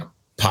doing like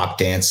pop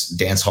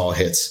dance hall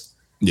hits.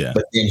 Yeah.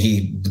 But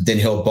then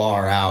he'll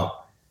bar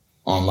out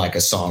on like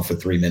a song for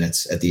 3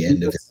 minutes at the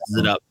end of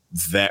it. Up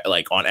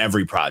like on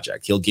every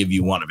project, he'll give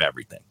you one of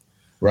everything.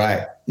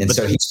 Right. And but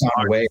so he's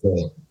found a way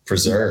to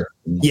preserve.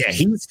 Yeah,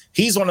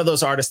 he's one of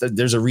those artists that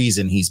there's a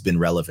reason he's been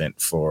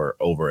relevant for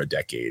over a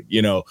decade,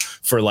 you know,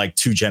 for like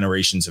 2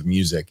 generations of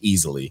music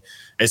easily.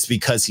 It's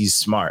because he's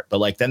smart. But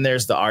like then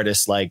there's the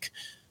artists like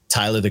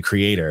Tyler the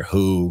Creator,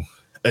 who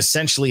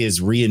essentially has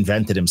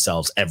reinvented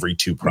himself every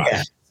 2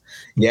 projects.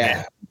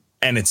 Yeah.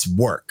 And it's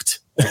worked.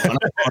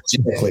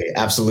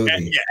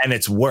 Absolutely. And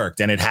it's worked,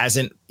 and it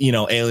hasn't, you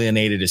know,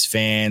 alienated his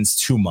fans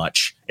too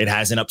much. It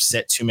hasn't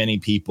upset too many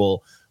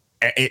people.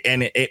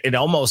 It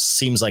almost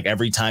seems like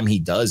every time he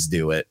does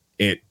do it,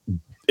 it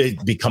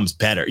becomes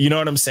better. You know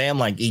what I'm saying?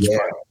 Like each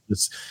project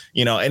is,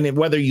 you know, and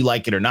whether you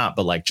like it or not,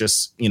 but like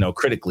just, you know,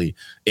 critically,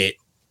 it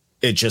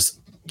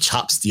just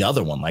chops the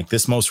other one. Like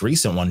this most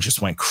recent one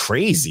just went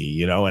crazy,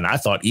 you know, and I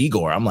thought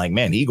Igor, I'm like,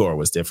 man, Igor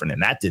was different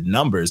and that did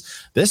numbers.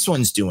 This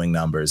one's doing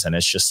numbers, and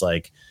it's just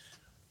like,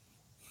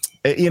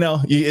 you know,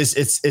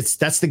 it's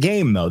that's the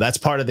game though. That's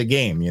part of the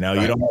game. You know,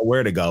 you don't know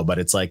where to go, but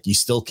it's like you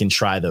still can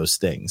try those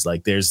things.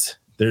 Like there's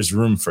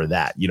room for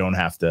that. You don't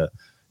have to,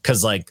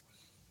 because like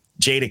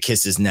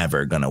Jadakiss is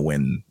never gonna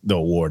win the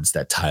awards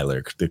that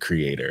Tyler the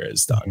Creator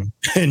has done.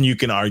 And you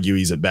can argue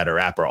he's a better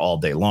rapper all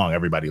day long.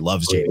 Everybody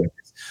loves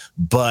Jadakiss,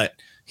 but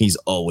he's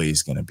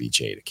always gonna be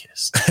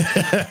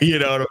Jadakiss. You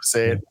know what I'm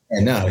saying?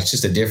 And no, it's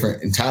just a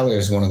different. And Tyler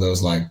is one of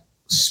those like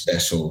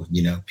special,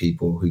 you know,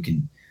 people who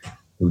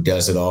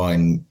does it all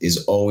and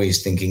is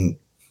always thinking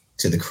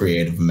to the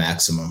creative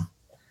maximum.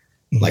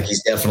 Like he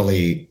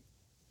definitely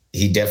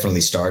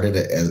started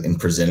and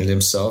presented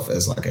himself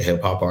as like a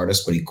hip hop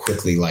artist, but he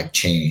quickly like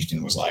changed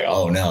and was like,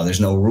 oh no, there's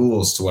no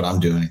rules to what I'm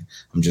doing.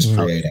 I'm just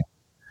creating.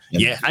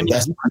 And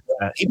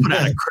he put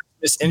out a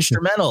Christmas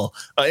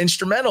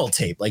instrumental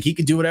tape. Like he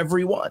could do whatever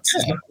he wants.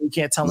 Yeah. You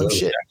can't tell him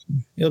shit.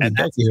 And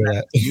that's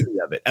the beauty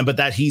of it. But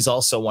that he's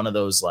also one of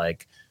those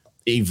like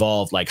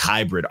evolved like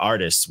hybrid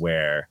artists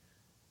where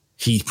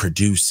he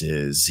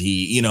produces,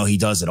 he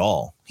does it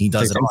all. He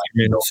does it all.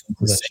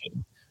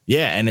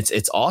 Yeah, and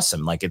it's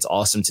awesome. Like it's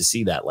awesome to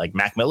see that. Like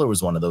Mac Miller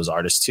was one of those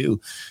artists too.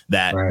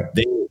 That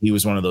he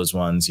was one of those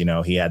ones. You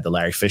know, he had the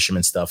Larry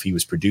Fisherman stuff. He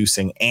was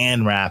producing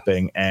and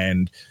rapping,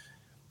 and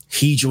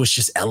he was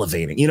just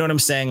elevating. You know what I'm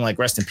saying? Like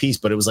rest in peace.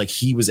 But it was like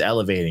he was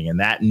elevating, and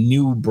that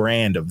new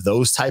brand of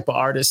those type of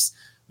artists,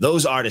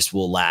 those artists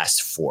will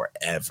last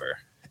forever.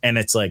 And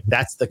it's like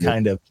that's the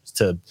kind of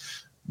to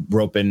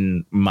rope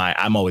in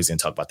I'm always going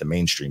to talk about the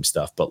mainstream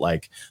stuff, but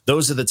like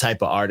those are the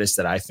type of artists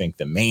that I think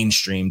the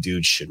mainstream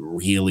dudes should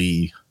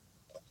really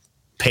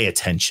pay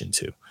attention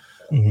to.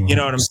 You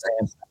know what I'm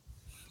saying?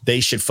 They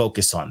should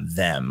focus on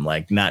them,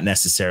 like not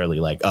necessarily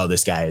like, oh,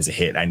 this guy is a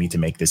hit, I need to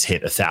make this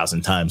hit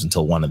 1,000 times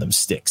until one of them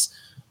sticks.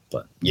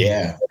 But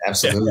yeah,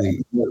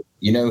 absolutely.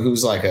 You know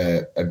who's like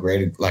a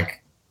great,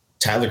 like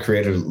Tyler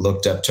Creator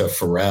looked up to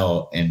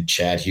Pharrell and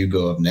Chad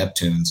Hugo of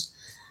Neptunes.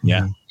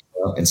 Yeah.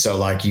 And so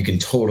like you can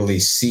totally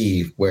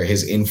see where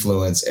his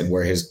influence and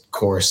where his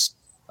course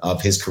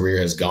of his career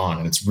has gone.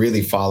 And it's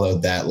really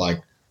followed that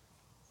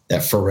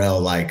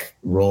Pharrell like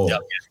role.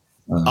 Yep.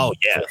 Oh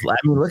yeah. I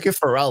mean, look at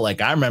Pharrell.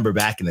 Like I remember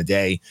back in the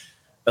day,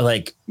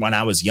 like when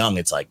I was young,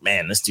 it's like,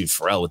 man, this dude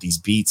Pharrell with these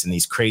beats and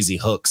these crazy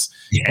hooks.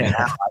 Yeah. And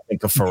now I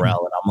think of Pharrell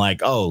and I'm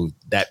like, oh,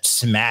 that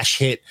smash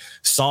hit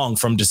song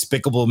from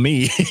Despicable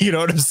Me. You know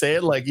what I'm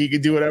saying? Like he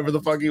can do whatever the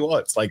fuck he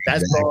wants. Like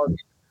that song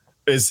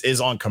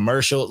is on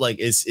commercial. Like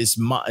it's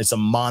a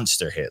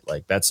monster hit.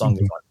 Like that song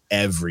is on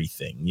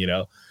everything, you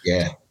know?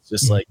 Yeah. It's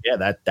just like,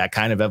 yeah, that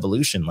kind of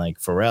evolution. Like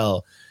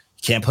Pharrell,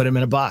 you can't put him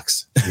in a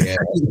box. Yeah.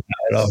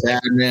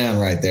 That man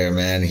right there,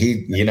 man.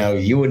 He, you know,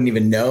 you wouldn't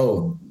even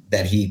know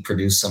that he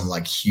produced some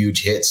like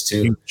huge hits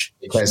too,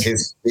 because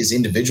his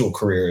individual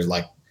career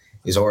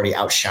is already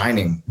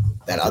outshining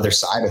that other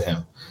side of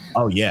him.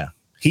 Oh yeah,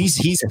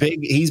 he's big.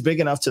 He's big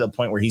enough to the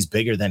point where he's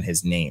bigger than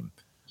his name.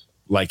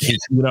 Like you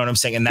know what I'm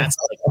saying, and that's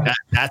like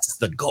that's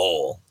the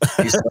goal.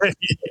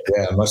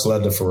 Yeah, much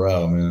love to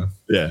Pharrell, man.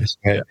 Yeah.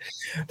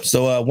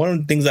 So one of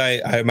the things I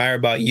admire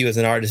about you as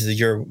an artist is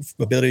your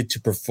ability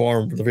to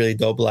perform really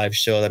dope live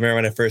shows. I remember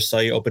when I first saw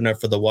you open up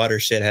for the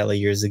Watershed hella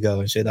years ago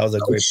and shit. That was a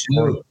great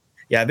performance.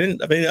 Yeah, I've been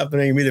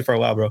your music for a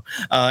while, bro.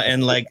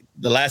 And like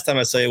the last time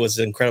I saw you was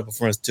an incredible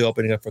performance too,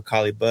 opening up for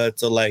Collie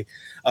Buddz. So like,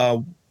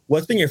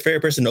 what's been your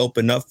favorite person to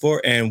open up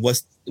for, and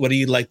what do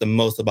you like the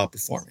most about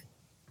performing?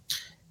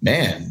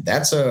 Man,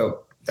 that's a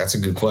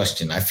good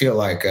question. I feel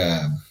like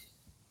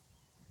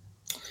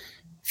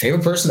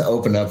favorite person to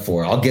open up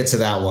for. I'll get to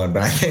that one,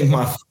 but I think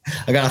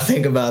I gotta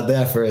think about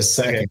that for a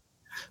second. Okay.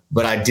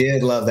 But I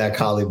did love that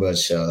Collie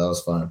Buddz show. That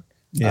was fun.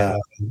 Yeah.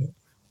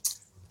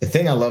 The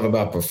thing I love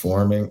about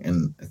performing,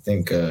 and I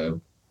think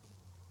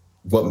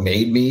what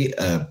made me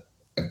a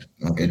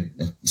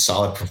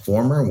solid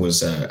performer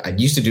was I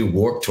used to do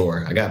Warped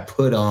Tour. I got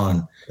put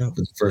on for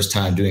the first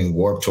time doing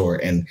Warped Tour,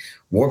 and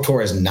Warped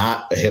Tour is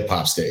not a hip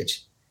hop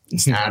stage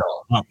at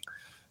all.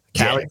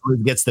 Cali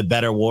gets the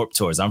better Warped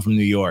Tours. I'm from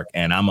New York,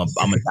 and I'm a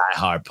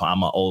diehard.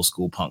 I'm an old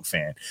school punk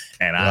fan,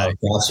 and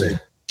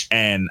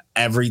and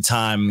every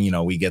time, you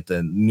know, we get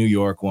the New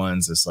York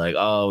ones, it's like,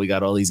 oh, we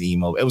got all these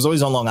emo. It was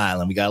always on Long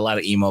Island. We got a lot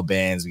of emo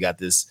bands. We got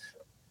this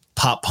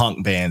pop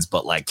punk bands,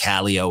 but like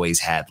Cali always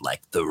had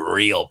like the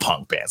real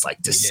punk bands, like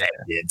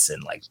Descendants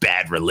and like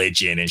Bad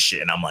Religion and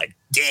shit. And I'm like,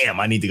 damn,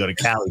 I need to go to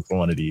Cali for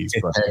one of these.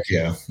 But.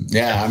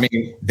 Yeah. I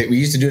mean, we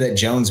used to do it at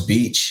Jones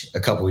Beach a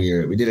couple of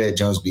years. We did it at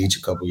Jones Beach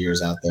a couple of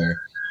years out there,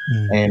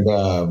 and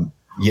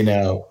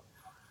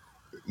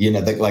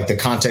the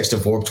context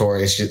of Warped Tour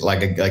is just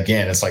like,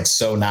 again, it's like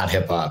so not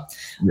hip hop,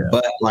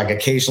 but like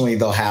occasionally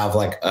they'll have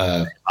like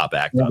pop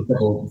act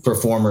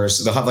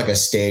performers. They'll have like a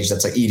stage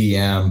that's like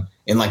EDM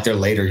in like their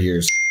later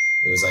years.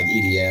 It was like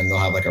EDM. They'll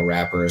have like a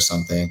rapper or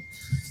something.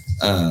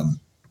 I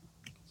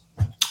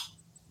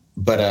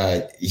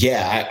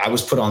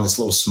was put on this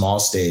little small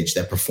stage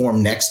that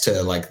performed next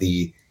to like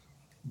the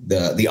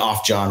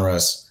off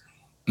genres.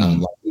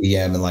 Like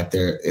EDM and like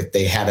if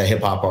they had a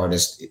hip hop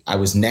artist, I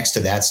was next to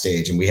that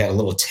stage, and we had a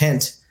little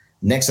tent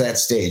next to that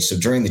stage. So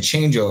during the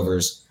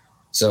changeovers,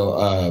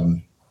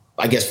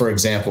 I guess for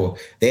example,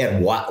 they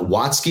had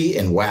Watsky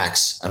and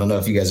Wax. I don't know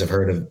if you guys have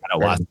heard of it,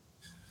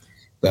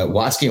 but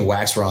Watsky and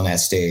Wax were on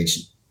that stage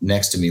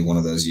next to me one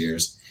of those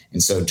years.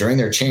 And so during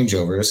their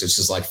changeovers, it's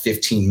just like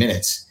 15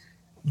 minutes.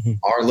 Mm-hmm.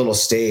 Our little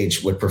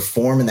stage would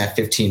perform in that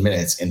 15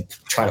 minutes and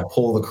try to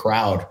pull the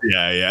crowd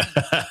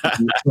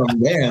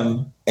from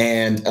them.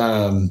 And,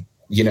 and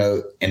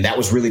that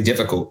was really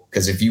difficult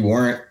because if you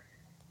weren't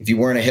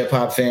a hip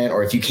hop fan,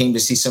 or if you came to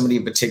see somebody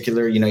in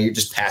particular, you know, you're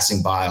just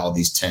passing by all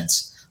these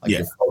tents, like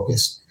you're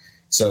focused.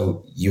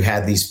 So you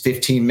had these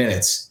 15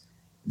 minutes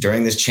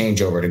during this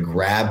changeover to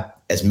grab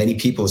as many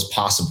people as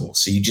possible.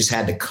 So you just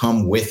had to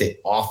come with it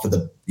off of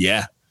the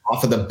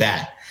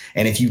bat.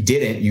 And if you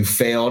didn't, you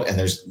failed, and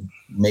there's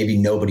maybe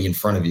nobody in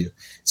front of you.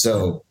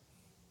 So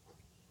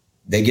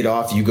they get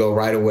off, you go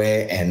right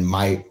away. And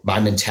my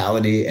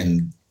mentality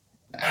and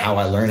how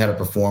I learned how to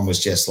perform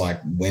was just like,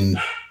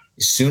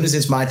 as soon as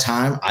it's my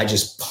time, I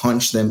just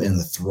punch them in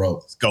the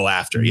throat. Go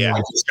after. Yeah.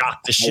 I just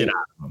shock the shit out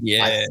of them.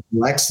 Yeah. I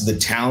flex the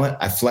talent.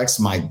 I flex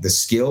the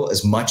skill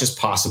as much as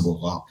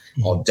possible.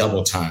 I'll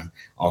double time.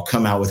 I'll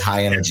come out with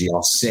high energy.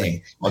 I'll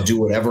sing. I'll do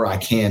whatever I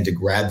can to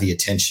grab the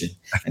attention.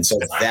 And so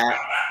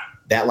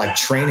that like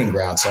training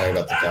ground, sorry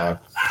about the dog,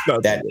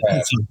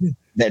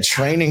 that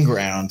training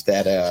ground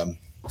that,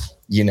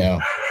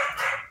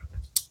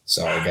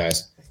 sorry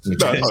guys.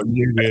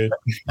 You're good.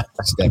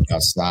 Step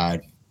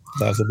outside.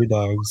 Dogs will be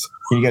dogs.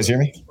 Can you guys hear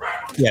me?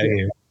 Yeah, I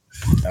hear.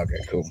 Okay,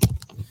 cool.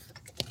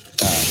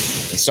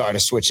 Sorry to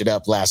switch it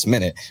up last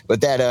minute,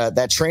 but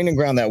that training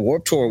ground that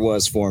Warped Tour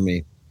was for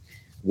me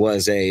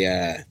was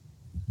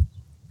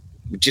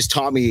just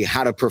taught me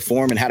how to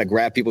perform and how to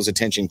grab people's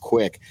attention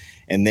quick,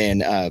 and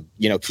then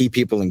keep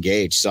people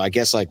engaged. So I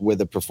guess like where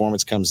the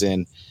performance comes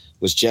in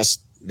was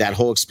just that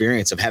whole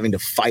experience of having to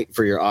fight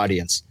for your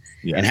audience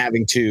and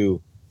having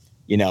to,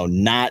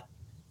 not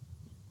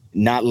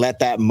not let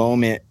that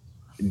moment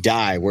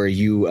die where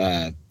you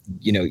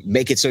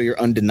make it so you're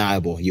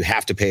undeniable. You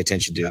have to pay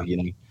attention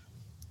to,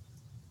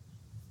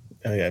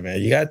 Oh yeah, man,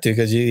 you got to,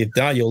 because if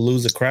not, you'll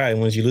lose a crowd. And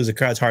once you lose a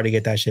crowd, it's hard to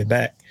get that shit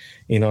back.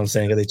 You know what I'm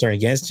saying? Because they turn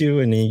against you,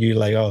 and then you're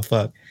like, oh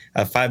fuck,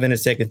 a 5-minute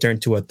set can turn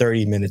to a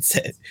 30-minute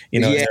set.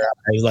 You're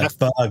like,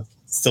 fuck,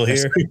 still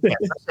here.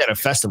 At a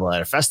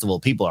festival,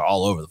 people are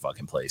all over the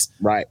fucking place.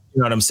 Right. You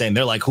know what I'm saying?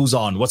 They're like, who's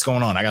on? What's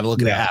going on? I got to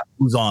look at the app.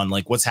 Who's on?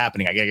 Like, what's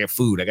happening? I got to get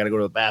food. I got to go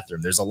to the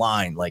bathroom. There's a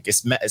line. Like,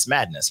 it's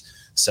madness.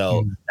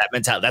 So that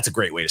mentality, that's a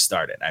great way to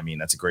start it. I mean,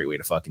 that's a great way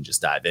to fucking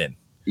just dive in.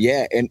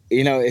 Yeah. And,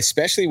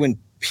 especially when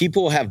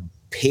people have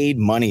paid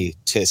money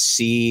to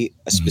see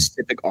a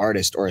specific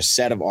artist or a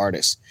set of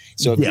artists.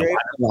 So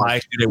why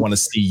do they want to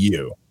see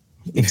you?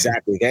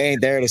 Exactly. They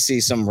ain't there to see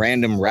some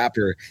random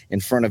rapper in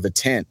front of a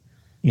tent,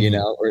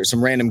 or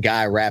some random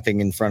guy rapping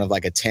in front of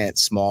like a tent,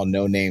 small,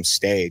 no-name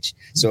stage.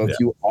 So if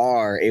you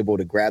are able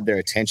to grab their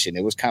attention,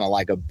 it was kind of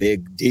like a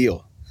big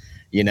deal,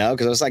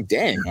 because I was like,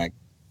 dang, like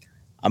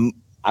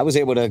I was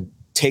able to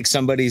take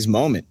somebody's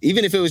moment,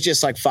 even if it was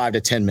just like 5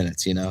 to 10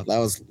 minutes, that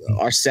was,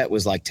 our set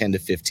was like 10 to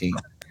 15.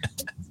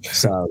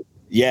 So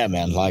yeah,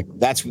 man, like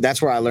that's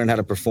where I learned how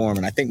to perform.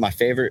 And I think my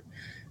favorite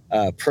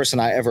person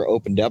I ever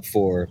opened up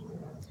for,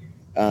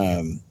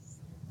 I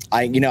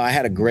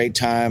had a great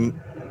time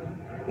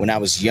when I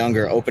was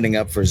younger opening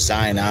up for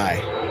Zion I.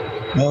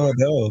 Oh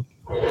no.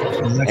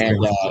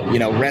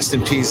 And rest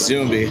in peace,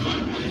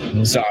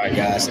 Zumbi. Sorry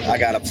guys, I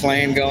got a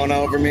plane going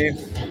over me.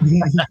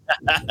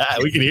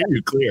 We can hear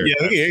you clear. Yeah,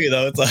 we can hear you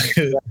though. It's like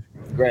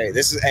great.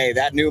 This is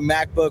that new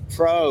MacBook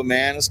Pro,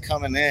 man. It's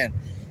coming in.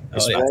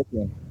 It's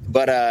working.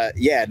 But I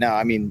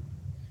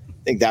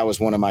think that was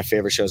one of my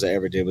favorite shows I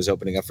ever did, was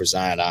opening up for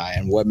Zion I.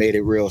 And what made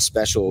it real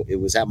special, it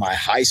was at my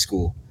high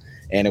school,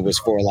 and it was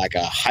for like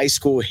a high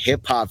school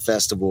hip hop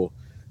festival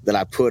that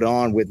I put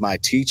on with my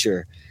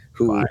teacher,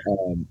 who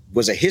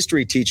was a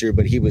history teacher,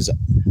 but he was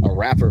a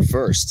rapper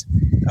first.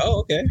 Oh,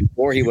 okay.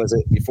 Before he was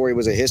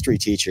a history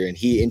teacher, and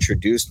he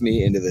introduced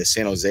me into the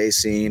San Jose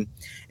scene,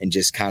 and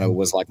just kind of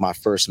was like my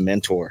first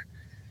mentor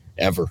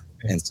ever.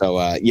 And so,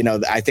 I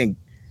think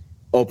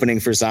opening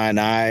for Zion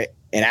I,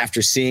 and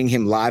after seeing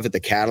him live at the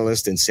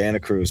Catalyst in Santa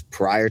Cruz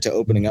prior to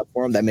opening up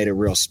for him, that made it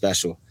real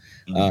special.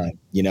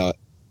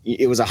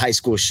 It was a high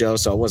school show,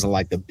 so it wasn't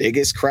like the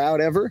biggest crowd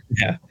ever.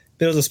 Yeah,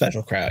 it was a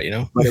special crowd,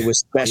 But it was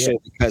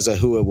special because of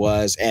who it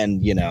was,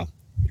 and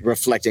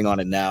reflecting on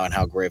it now and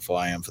how grateful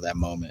I am for that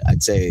moment.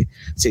 I'd say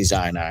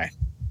Zion I.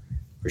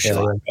 For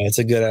sure. Yeah, it's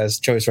a good ass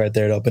choice right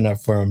there to open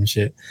up for him and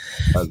shit.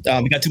 We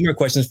got 2 more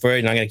questions for you.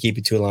 I'm not gonna keep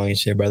you too long and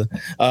shit, brother.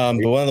 But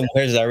one of the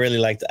questions I really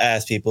like to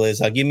ask people is,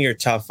 give me your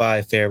top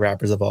 5 favorite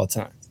rappers of all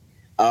time.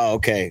 Oh,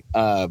 okay.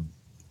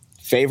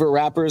 Favorite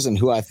rappers and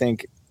who I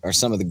think are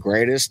some of the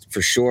greatest,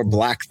 for sure.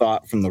 Black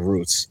Thought from The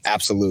Roots,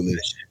 absolutely.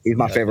 He's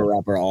my favorite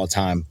rapper of all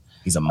time.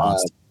 He's a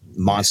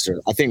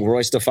monster. I think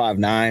Royce da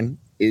 5'9"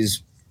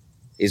 is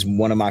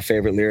one of my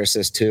favorite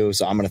lyricists too,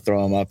 so I'm gonna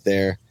throw him up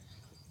there.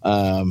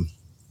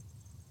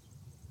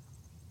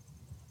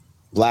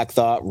 Black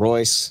Thought,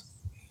 Royce.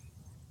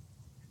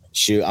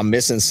 Shoot, I'm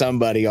missing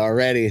somebody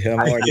already. Nas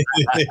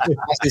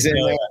is in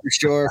there for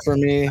sure for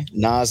me.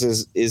 Nas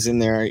is in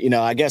there.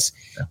 I guess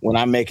when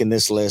I'm making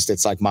this list,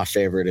 it's like my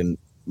favorite and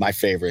my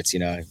favorites,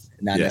 not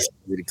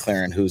necessarily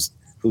declaring who's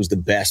the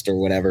best or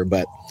whatever.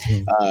 But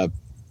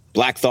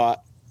Black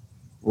Thought,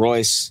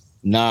 Royce,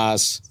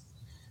 Nas.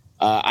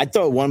 I'd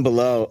throw one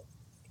below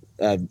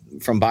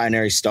from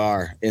Binary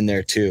Star in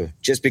there too,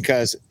 just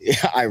because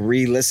I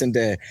re-listened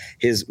to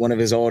one of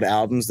his old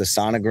albums, The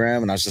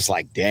Sonogram, and I was just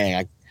like, dang,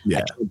 I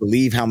can't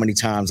believe how many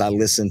times I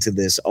listened to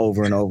this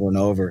over and over and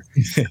over.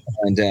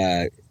 And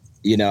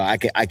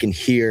I can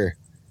hear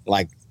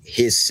like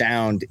his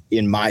sound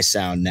in my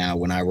sound now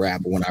when I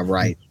rap, when I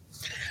write.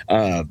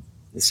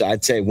 So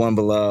I'd say one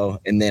below,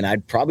 and then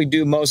I'd probably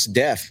do Mos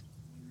Def.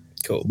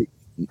 Cool.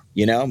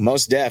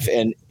 Mos Def,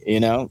 and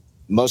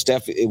Mos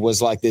Def, it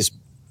was like this.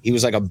 He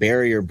was like a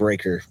barrier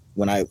breaker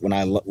when I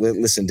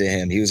listened to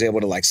him. He was able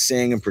to like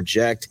sing and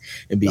project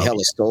and be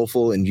hella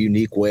soulful in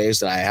unique ways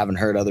that I haven't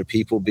heard other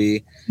people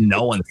be.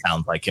 No one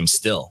sounds like him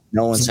still.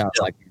 No one sounds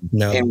like him.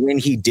 No. And when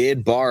he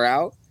did bar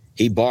out,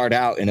 he barred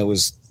out, and it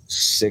was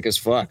sick as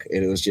fuck.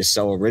 It was just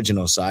so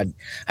original. So I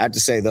have to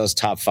say those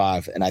top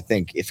 5. And I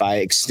think if I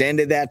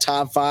extended that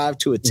top 5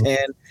 to a 10,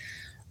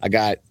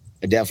 I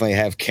definitely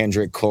have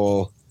Kendrick,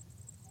 Cole,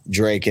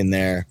 Drake in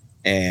there,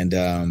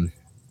 and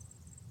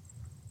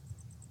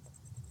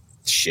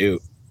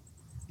shoot,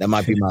 that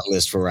might be my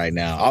list for right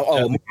now.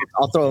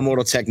 I'll throw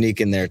Immortal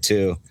Technique in there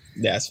too.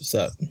 That's what's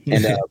up.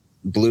 And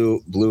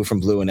Blue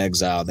from Blue in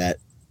Exile.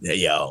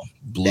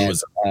 Blue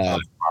is a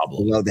problem.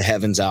 Below the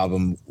Heavens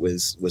album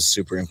was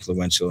super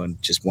influential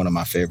and just one of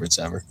my favorites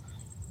ever.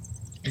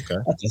 Okay,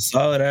 that's a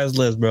solid ass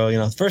list, bro.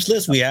 The first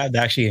list we had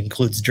actually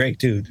includes Drake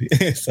too,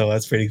 so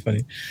that's pretty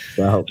funny.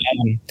 Wow.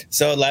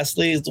 So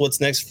lastly, what's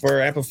next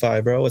for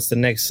Amplify, bro? What's the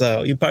next?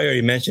 You probably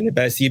already mentioned it,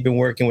 but I see you've been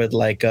working with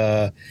like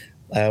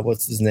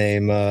what's his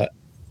name?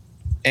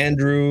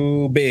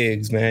 Andrew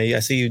Biggs, man. I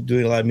see you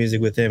doing a lot of music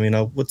with him.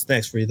 What's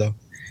next for you though?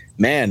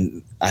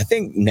 Man, I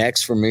think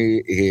next for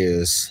me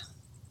is,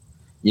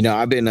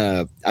 I've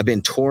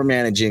been tour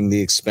managing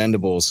the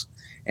Expendables,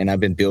 and I've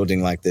been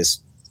building like this,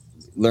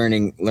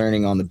 learning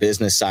on the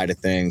business side of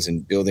things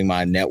and building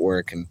my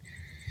network and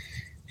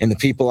the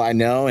people I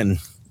know and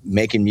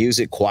making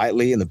music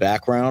quietly in the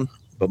background.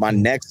 But my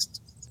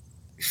next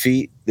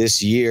feat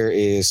this year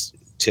is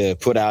to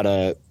put out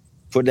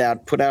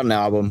an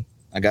album.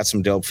 I got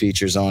some dope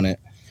features on it,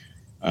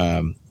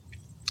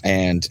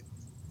 and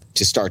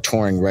to start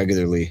touring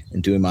regularly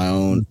and doing my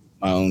own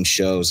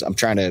shows. I'm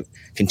trying to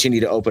continue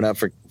to open up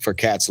for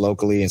cats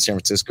locally in San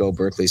Francisco,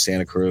 Berkeley,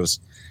 Santa Cruz,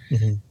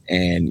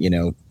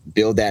 and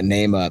build that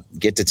name up.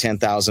 Get to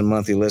 10,000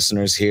 monthly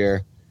listeners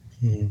here.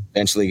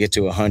 Eventually get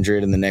to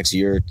 100 in the next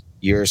year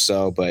or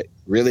so. But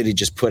really to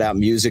just put out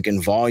music in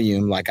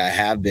volume like I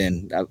have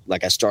been.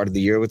 Like I started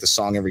the year with a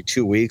song every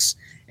 2 weeks,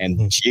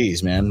 and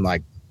geez, man,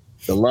 like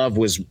the love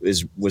was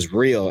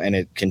real, and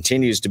it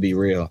continues to be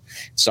real.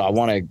 So I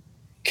want to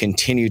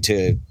continue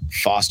to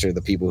foster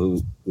the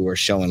people who are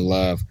showing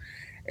love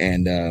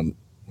and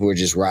who are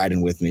just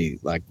riding with me.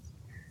 Like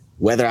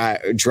whether I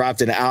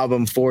dropped an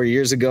album 4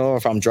 years ago or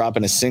if I'm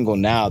dropping a single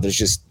now, there's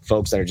just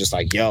folks that are just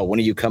like, yo, when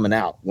are you coming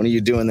out? When are you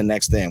doing the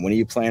next thing? When are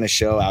you playing a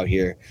show out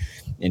here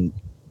and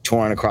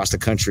touring across the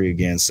country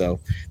again? So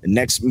the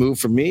next move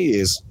for me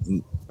is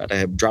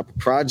to drop a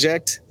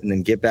project and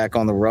then get back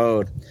on the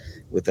road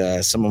with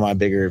some of my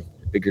bigger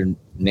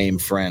name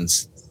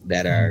friends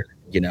that are,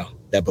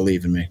 that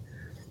believe in me.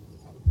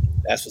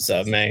 That's what's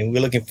up, man. We're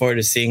looking forward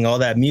to seeing all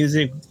that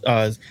music,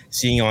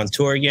 seeing you on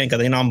tour again,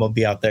 because I'm going to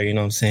be out there, you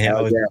know what I'm saying?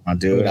 Hell yeah,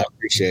 dude. I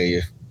appreciate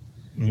you.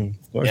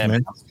 Of course, yeah,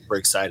 man. I'm super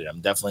excited.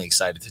 I'm definitely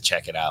excited to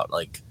check it out.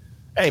 Like,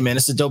 hey, man,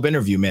 it's a dope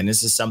interview, man.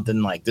 This is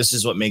something like, this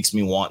is what makes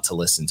me want to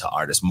listen to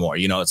artists more.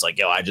 It's like,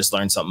 yo, I just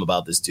learned something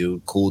about this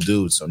dude. Cool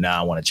dude. So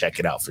now I want to check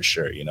it out for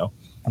sure,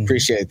 I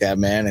appreciate that,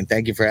 man. And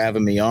thank you for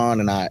having me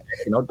on. And I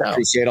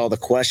appreciate all the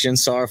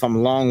questions. Sorry if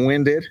I'm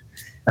long-winded.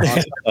 No,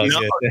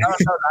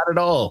 not at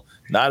all.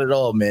 Not at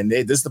all, man.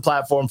 This is the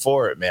platform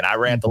for it, man. I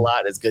rant a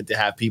lot. It's good to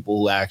have people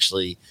who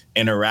actually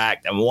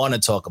interact and want to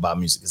talk about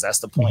music, because that's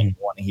the point. You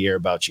want to hear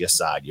about your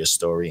side, your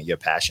story, and your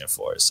passion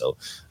for it. So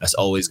that's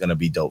always going to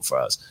be dope for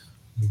us.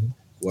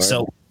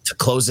 So to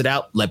close it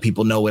out, let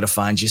people know where to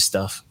find your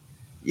stuff.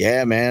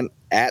 Yeah, man.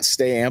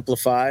 @Stay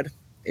Amplified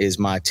is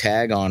my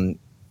tag on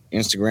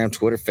Instagram,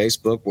 Twitter,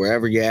 Facebook,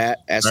 wherever you're at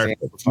Stay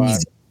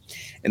Amplified.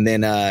 And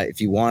then if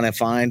you want to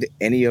find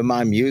any of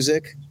my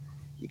music,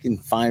 you can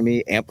find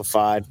me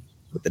Amplified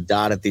with the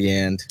dot at the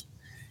end.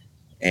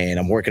 And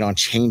I'm working on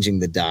changing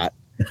the dot.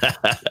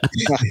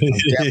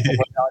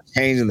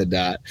 Changing the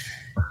dot.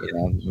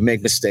 We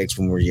make mistakes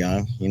when we're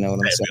young. You know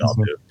what I'm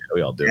saying?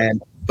 We all do.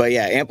 But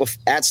yeah,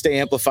 @Stay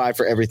Amplified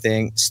for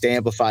everything.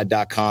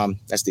 StayAmplified.com.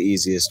 That's the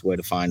easiest way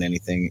to find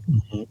anything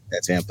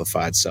that's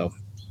amplified. So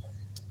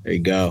there you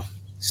go.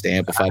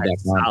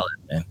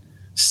 StayAmplified.com.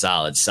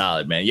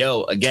 Solid, man.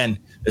 Yo, again,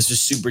 this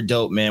was super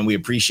dope, man. We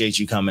appreciate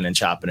you coming and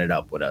chopping it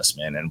up with us,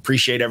 man. And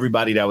appreciate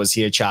everybody that was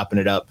here chopping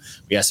it up.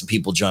 We had some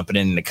people jumping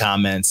in the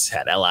comments.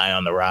 Had Li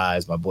on the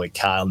rise, my boy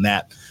Kyle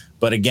Knapp.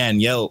 But again,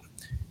 yo,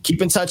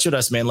 keep in touch with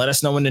us, man. Let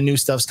us know when the new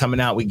stuff's coming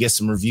out. We get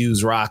some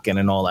reviews rocking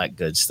and all that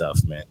good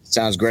stuff, man.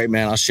 Sounds great,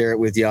 man. I'll share it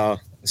with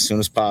y'all as soon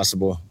as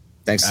possible.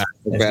 Thanks for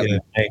having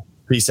me.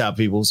 Peace out,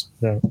 peoples.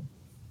 Yeah.